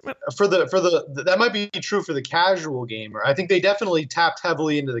think for the that might be true for the casual gamer. I think they definitely tapped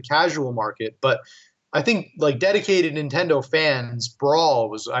heavily into the casual market, but I think like dedicated Nintendo fans, Brawl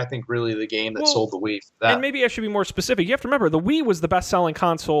was, I think, really the game that sold the Wii. And maybe I should be more specific. You have to remember, the Wii was the best-selling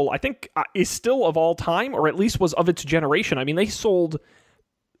console, I think, is still of all time, or at least was of its generation. I mean, they sold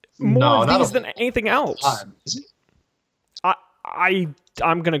more of these than anything else. Is it?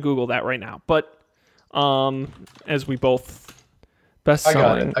 I'm going to Google that right now. But as we both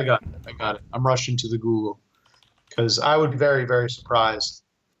best-selling... I got it. I'm rushing to the Google because I would be very, very surprised.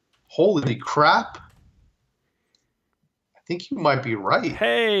 Holy crap. I think you might be right.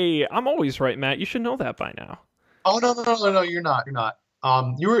 Hey, I'm always right, Matt. You should know that by now. Oh no, you're not. You're not.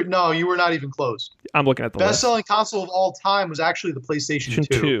 You were not even close. I'm looking at the list. Best-selling console of all time was actually the PlayStation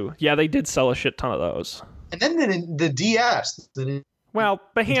 2. Yeah, they did sell a shit ton of those. And then the DS. Well,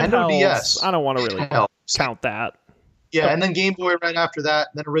 the Nintendo handhelds, DS. I don't want to really count that. Yeah, and then Game Boy right after that,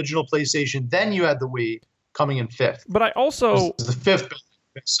 then original PlayStation, then you had the Wii coming in fifth. But I also... This is the fifth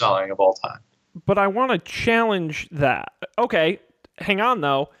best-selling of all time. But I want to challenge that. Okay, hang on,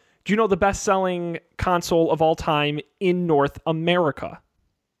 though. Do you know the best-selling console of all time in North America?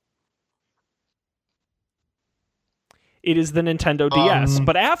 It is the Nintendo DS.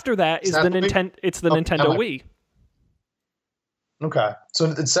 But after that is the Nintendo. It's the Nintendo Wii. Okay, so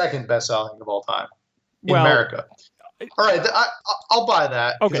it's second best-selling of all time in America. All right, I'll buy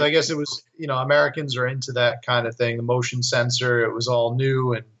that because I guess it was, Americans are into that kind of thing. The motion sensor, it was all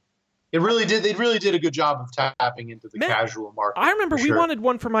new, and they really did a good job of tapping into the casual market. I remember we wanted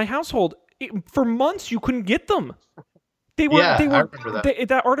one for my household. For months, you couldn't get them. I remember that.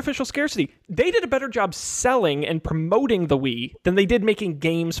 That artificial scarcity. They did a better job selling and promoting the Wii than they did making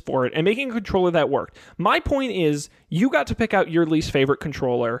games for it and making a controller that worked. My point is, you got to pick out your least favorite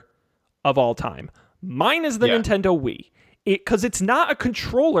controller of all time. Mine is the Nintendo Wii. Because it's not a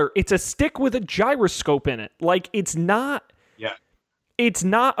controller, it's a stick with a gyroscope in it. Like, it's not... Yeah. It's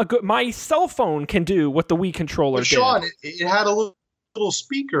not a good... My cell phone can do what the Wii controller did. Sean, it had a little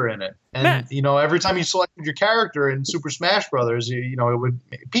speaker in it. And, every time you selected your character in Super Smash Brothers, it would...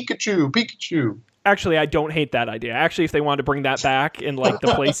 Pikachu. Actually, I don't hate that idea. Actually, if they wanted to bring that back in, like,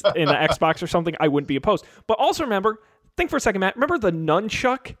 in the Xbox or something, I wouldn't be opposed. But also remember... Think for a second, Matt. Remember the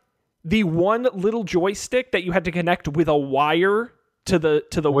nunchuck? The one little joystick that you had to connect with a wire to the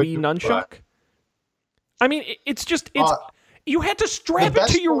Wii nunchuck. I mean, it's you had to strap it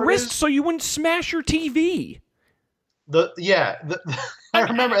to your wrist so you wouldn't smash your TV. I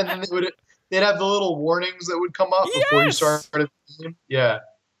remember, and then they'd have the little warnings that would come up before you started the game. Yeah.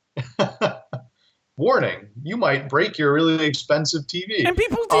 Warning: you might break your really expensive TV. And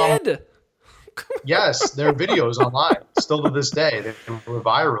people did. Yes, there are videos online still to this day. They were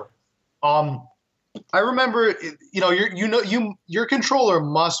viral. I remember, your controller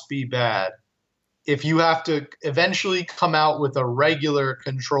must be bad if you have to eventually come out with a regular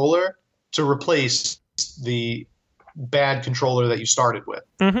controller to replace the bad controller that you started with.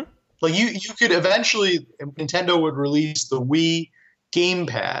 Mm-hmm. Like you could eventually, Nintendo would release the Wii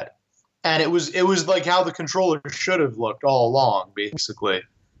gamepad, and it was like how the controller should have looked all along, basically.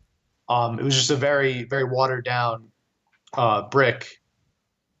 It was just a very, very watered down brick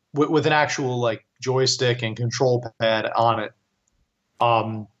with an actual like joystick and control pad on it.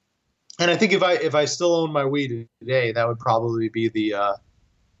 And I think if I still own my Wii today, that would probably be the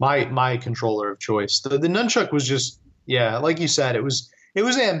my controller of choice. The nunchuck was just, like you said, it was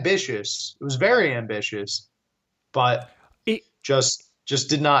ambitious. It was very ambitious, but it just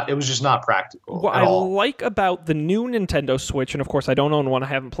did not. It was just not practical. What I like about the new Nintendo Switch, and of course I don't own one. I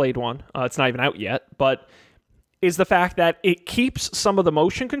haven't played one. It's not even out yet, but is the fact that it keeps some of the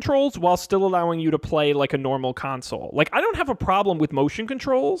motion controls while still allowing you to play like a normal console. Like, I don't have a problem with motion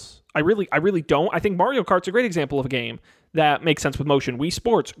controls. I really don't. I think Mario Kart's a great example of a game that makes sense with motion. Wii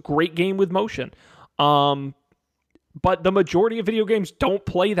Sports, great game with motion. But the majority of video games don't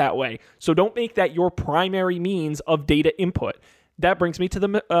play that way. So don't make that your primary means of data input. That brings me to the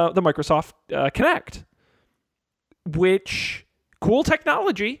Microsoft Kinect, which, cool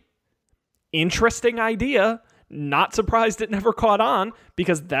technology, interesting idea. Not surprised it never caught on,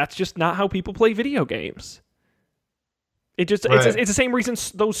 because that's just not how people play video games. It's the same reason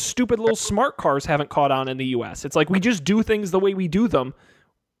those stupid little smart cars haven't caught on in the US. It's like, we just do things the way we do them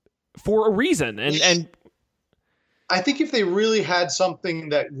for a reason. And I think if they really had something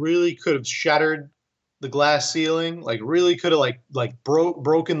that really could have shattered the glass ceiling, like really could have like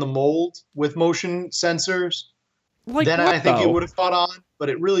broken the mold with motion sensors, then I think it would have caught on, but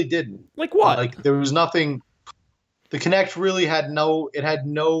it really didn't. Like what? Like there was nothing. The Kinect really had no.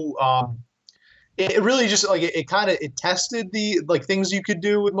 It really just like it tested the like things you could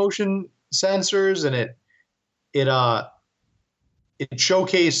do with motion sensors, and it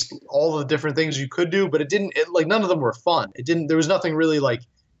showcased all the different things you could do, but it didn't. Like none of them were fun. It didn't. There was nothing really like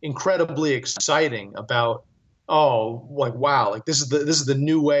incredibly exciting about. Oh, like wow! Like this is the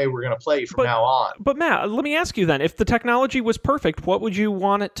new way we're gonna play from now on. But Matt, let me ask you then: if the technology was perfect, what would you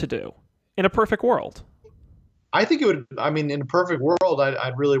want it to do in a perfect world? I think it would. I mean, in a perfect world,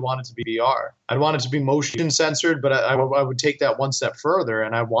 I'd really want it to be VR. I'd want it to be motion censored, but I would take that one step further,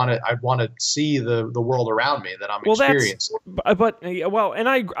 and I'd want to see the world around me that I'm experiencing. And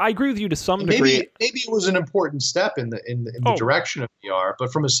I agree with you to some degree. Maybe it was an important step in the direction of VR,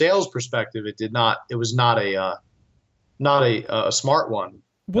 but from a sales perspective, it did not. It was not a smart one.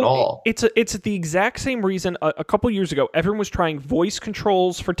 At all. It's the exact same reason a couple years ago everyone was trying voice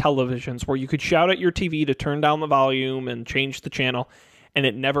controls for televisions where you could shout at your TV to turn down the volume and change the channel, and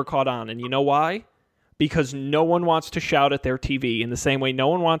it never caught on. And you know why? Because no one wants to shout at their TV in the same way no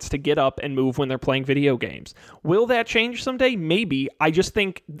one wants to get up and move when they're playing video games. Will that change someday? Maybe. I just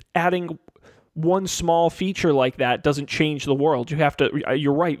think adding one small feature like that doesn't change the world. You're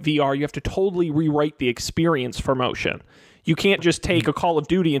right, VR, you have to totally rewrite the experience for motion. You can't just take a Call of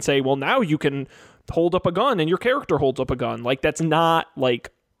Duty and say, well, now you can hold up a gun and your character holds up a gun. Like, that's not,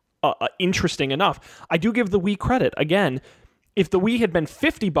 like, interesting enough. I do give the Wii credit. Again, if the Wii had been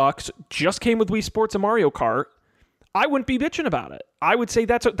 $50, just came with Wii Sports and Mario Kart, I wouldn't be bitching about it. I would say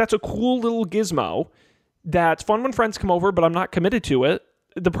that's a cool little gizmo that's fun when friends come over, but I'm not committed to it.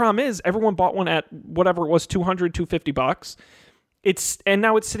 The problem is everyone bought one at whatever it was, $200, $250. And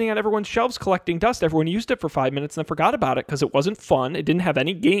now it's sitting on everyone's shelves collecting dust. Everyone used it for 5 minutes and then forgot about it because it wasn't fun. It didn't have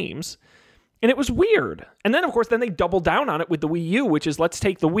any games. And it was weird. And then, of course, they doubled down on it with the Wii U, which is let's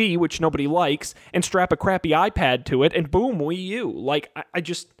take the Wii, which nobody likes, and strap a crappy iPad to it, and boom, Wii U. Like, I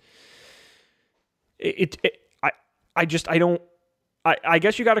guess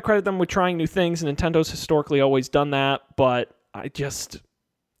you got to credit them with trying new things, and Nintendo's historically always done that, but I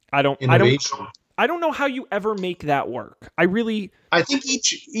don't know how you ever make that work. I think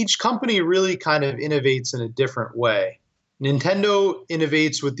each company really kind of innovates in a different way. Nintendo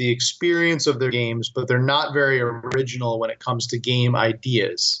innovates with the experience of their games, but they're not very original when it comes to game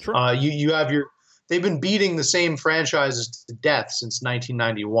ideas. Sure. They've been beating the same franchises to death since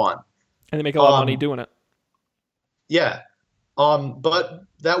 1991. And they make a lot of money doing it. Yeah. But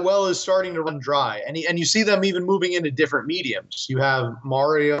that well is starting to run dry, and you see them even moving into different mediums. You have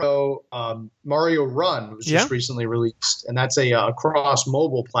Mario Run was just recently released, and that's a cross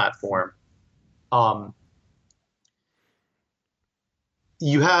mobile platform.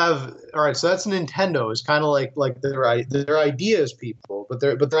 You have so that's Nintendo. It's kind of like their ideas people, but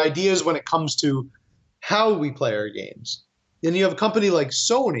their ideas when it comes to how we play our games. Then you have a company like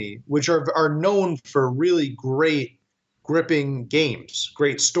Sony, which are known for really great gripping games,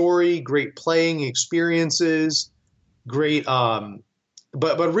 great story, great playing experiences, great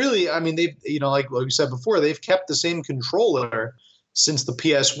but really, I mean, they've, like we said before, they've kept the same controller since the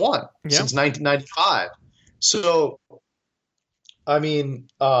PS1, since 1995. So I mean,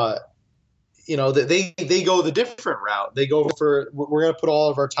 they go the different route. They go for, we're going to put all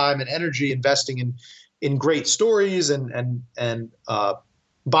of our time and energy investing in great stories and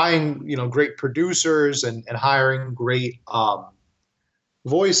buying, great producers and hiring great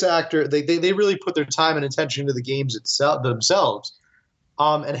voice actor. They really put their time and attention to the games themselves.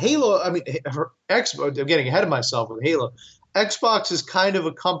 And Halo, I mean, I'm getting ahead of myself with Halo. Xbox is kind of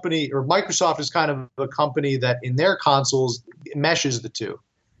a company, or Microsoft is kind of a company that in their consoles meshes the two.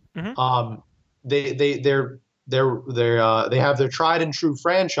 Mm-hmm. They have their tried and true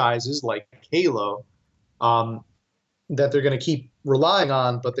franchises like Halo, that they're going to keep relying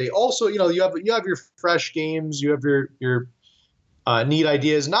on, but they also, you have your fresh games, you have your neat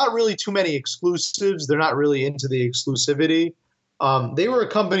ideas. Not really too many exclusives. They're not really into the exclusivity. They were a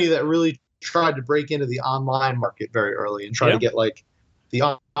company that really tried to break into the online market very early and try to get like the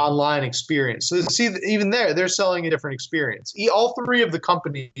online experience. So see, even they're selling a different experience. All three of the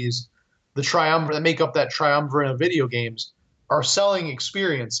companies, the triumvirate that make up that triumvirate of video games, are selling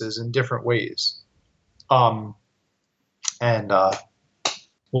experiences in different ways. And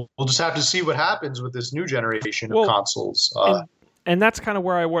we'll just have to see what happens with this new generation of consoles. And that's kind of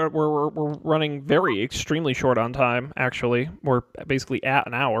where we're running extremely short on time, actually. We're basically at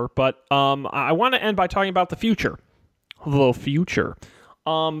an hour. But I want to end by talking about the future. The future.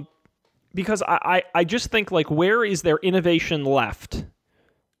 Because I just think, like, where is there innovation left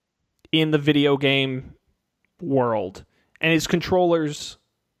in the video game world? And is controllers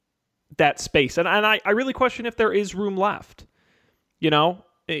that space? And I really question if there is room left.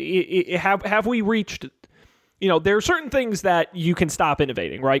 Have we reached... there are certain things that you can stop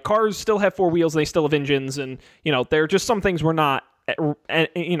innovating, right? Cars still have four wheels, they still have engines, and, there are just some things we're not,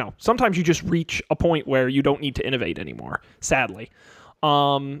 sometimes you just reach a point where you don't need to innovate anymore, sadly.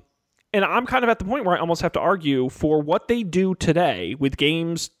 And I'm kind of at the point where I almost have to argue for what they do today with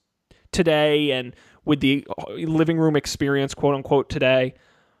games today and with the living room experience, quote unquote, today.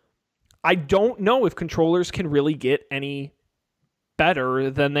 I don't know if controllers can really get any better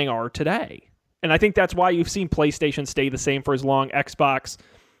than they are today. And I think that's why you've seen PlayStation stay the same for as long. Xbox,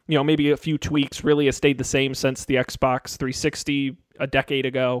 maybe a few tweaks, really has stayed the same since the Xbox 360 a decade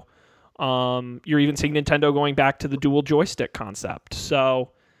ago. You're even seeing Nintendo going back to the dual joystick concept.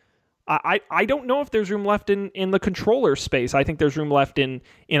 So I don't know if there's room left in the controller space. I think there's room left in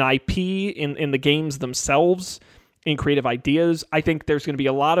IP, in the games themselves, in creative ideas. I think there's going to be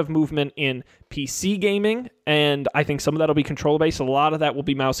a lot of movement in PC gaming, and I think some of that will be controller-based. A lot of that will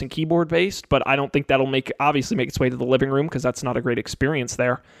be mouse and keyboard-based, but I don't think that'll obviously make its way to the living room because that's not a great experience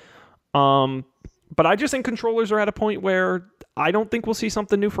there. But I just think controllers are at a point where I don't think we'll see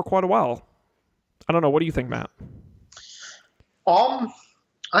something new for quite a while. I don't know. What do you think, Matt? I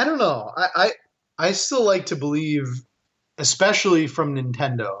don't know. I still like to believe, especially from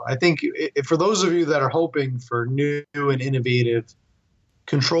Nintendo. I think for those of you that are hoping for new and innovative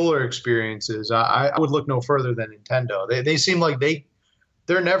controller experiences, I would look no further than Nintendo. They seem like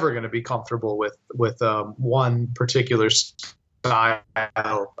they're never going to be comfortable with one particular style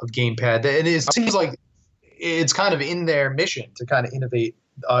of gamepad. And it seems like it's kind of in their mission to kind of innovate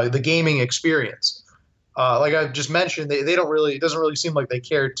the gaming experience. Like I just mentioned, they don't really. It doesn't really seem like they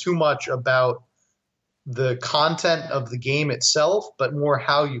care too much about the content of the game itself, but more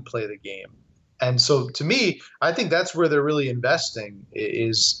how you play the game. And so to me, I think that's where they're really investing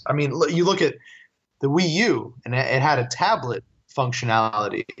is, I mean, you look at the Wii U and it had a tablet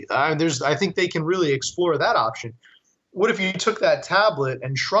functionality. I think they can really explore that option. What if you took that tablet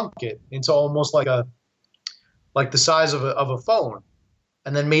and shrunk it into almost like the size of a phone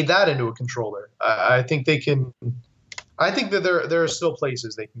and then made that into a controller? I think they can, I think that there are still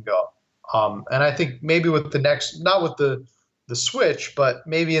places they can go. And I think maybe with the next, not with the Switch, but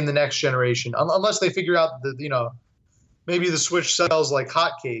maybe in the next generation, unless they figure out that, maybe the Switch sells like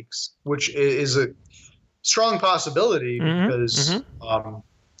hotcakes, which is a strong possibility because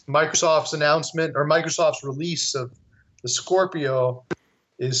Microsoft's announcement or Microsoft's release of the Scorpio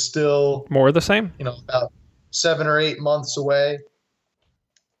is still more of the same, about 7 or 8 months away.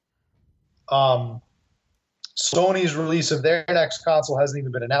 Sony's release of their next console hasn't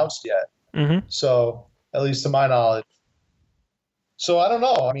even been announced yet. So, at least to my knowledge. So I don't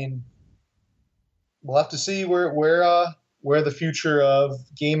know. I mean, we'll have to see where the future of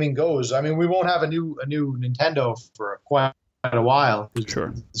gaming goes. I mean, we won't have a new Nintendo for quite a while.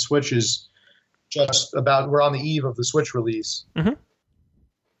 Sure. The Switch is we're on the eve of the Switch release.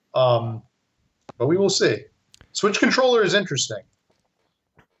 But we will see. Switch controller is interesting.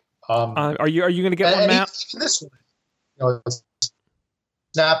 Are you going to get one, Matt? This one, it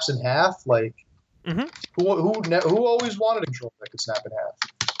snaps in half. Like, who always wanted a controller that could snap in half?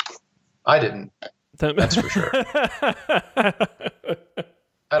 I didn't. That's for sure.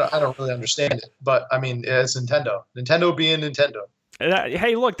 I don't really understand it, but I mean, it's Nintendo. Nintendo being Nintendo.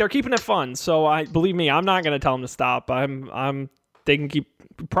 Hey, look, they're keeping it fun. So believe me, I'm not going to tell them to stop. They can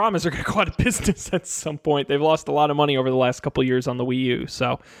promise they're going to go out of business at some point. They've lost a lot of money over the last couple of years on the Wii U.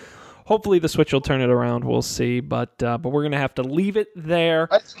 So hopefully the Switch will turn it around. We'll see. But we're going to have to leave it there.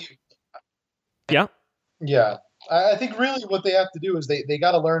 Yeah. I think really what they have to do is they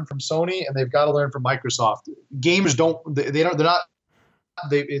got to learn from Sony and they've got to learn from Microsoft. Games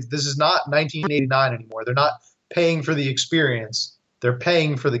this is not 1989 anymore. They're not paying for the experience. They're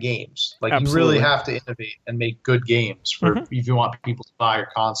paying for the games. Like, absolutely. You really have to innovate and make good games if you want people to buy your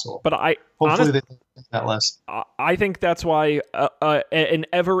console. But hopefully they learn that lesson. I think that's why an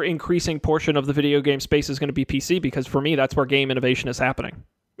ever increasing portion of the video game space is going to be PC, because for me that's where game innovation is happening.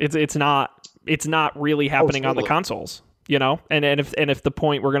 It's not really happening on the consoles, And if the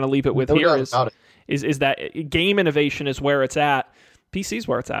point we're going to leave it with here is that game innovation is where it's at, PC's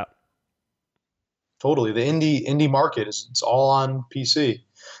where it's at. Totally. The indie market it's all on PC.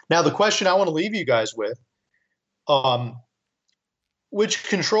 Now, the question I want to leave you guys with, which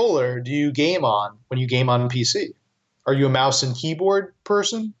controller do you game on when you game on PC? Are you a mouse and keyboard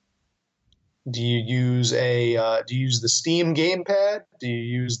person? Do you use the Steam gamepad? Do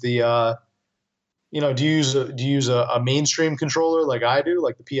you use do you use a mainstream controller like I do,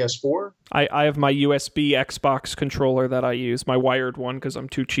 like the PS4? I have my USB Xbox controller that I use, my wired one, because I'm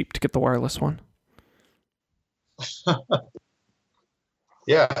too cheap to get the wireless one.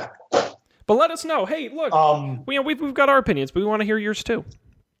 Yeah. But let us know. Hey, look, we've got our opinions, but we want to hear yours too.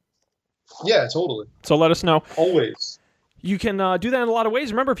 Yeah, totally. So let us know. Always. You can do that in a lot of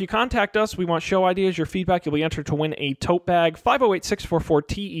ways. Remember, if you contact us, we want show ideas, your feedback. You'll be entered to win a tote bag.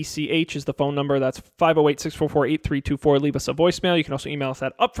 508-644-TECH is the phone number. That's 508-644-8324. Leave us a voicemail. You can also email us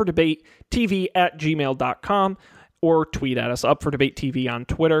at upfordebatetv@gmail.com. or tweet at us, Up for Debate TV on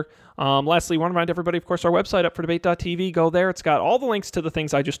Twitter. Lastly, I want to remind everybody, of course, our website, upfordebate.tv. Go there. It's got all the links to the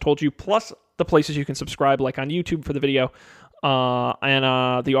things I just told you, plus the places you can subscribe, like on YouTube for the video, and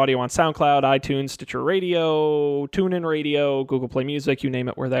the audio on SoundCloud, iTunes, Stitcher Radio, TuneIn Radio, Google Play Music, you name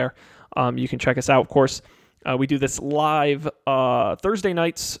it, we're there. You can check us out, of course. We do this live Thursday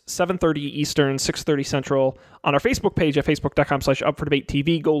nights, 7:30 Eastern, 6:30 Central, on our Facebook page at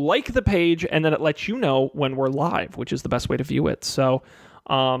facebook.com/upfordebatetv. Go like the page, and then it lets you know when we're live, which is the best way to view it. So,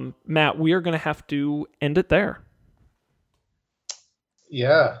 Matt, we are going to have to end it there.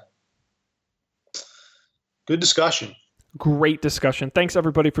 Yeah. Good discussion. Great discussion. Thanks,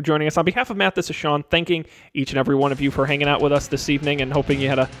 everybody, for joining us. On behalf of Matt, this is Sean, thanking each and every one of you for hanging out with us this evening and hoping you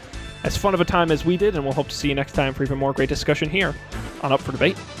had as fun of a time as we did, and we'll hope to see you next time for even more great discussion here on Up for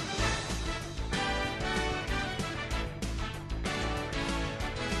Debate.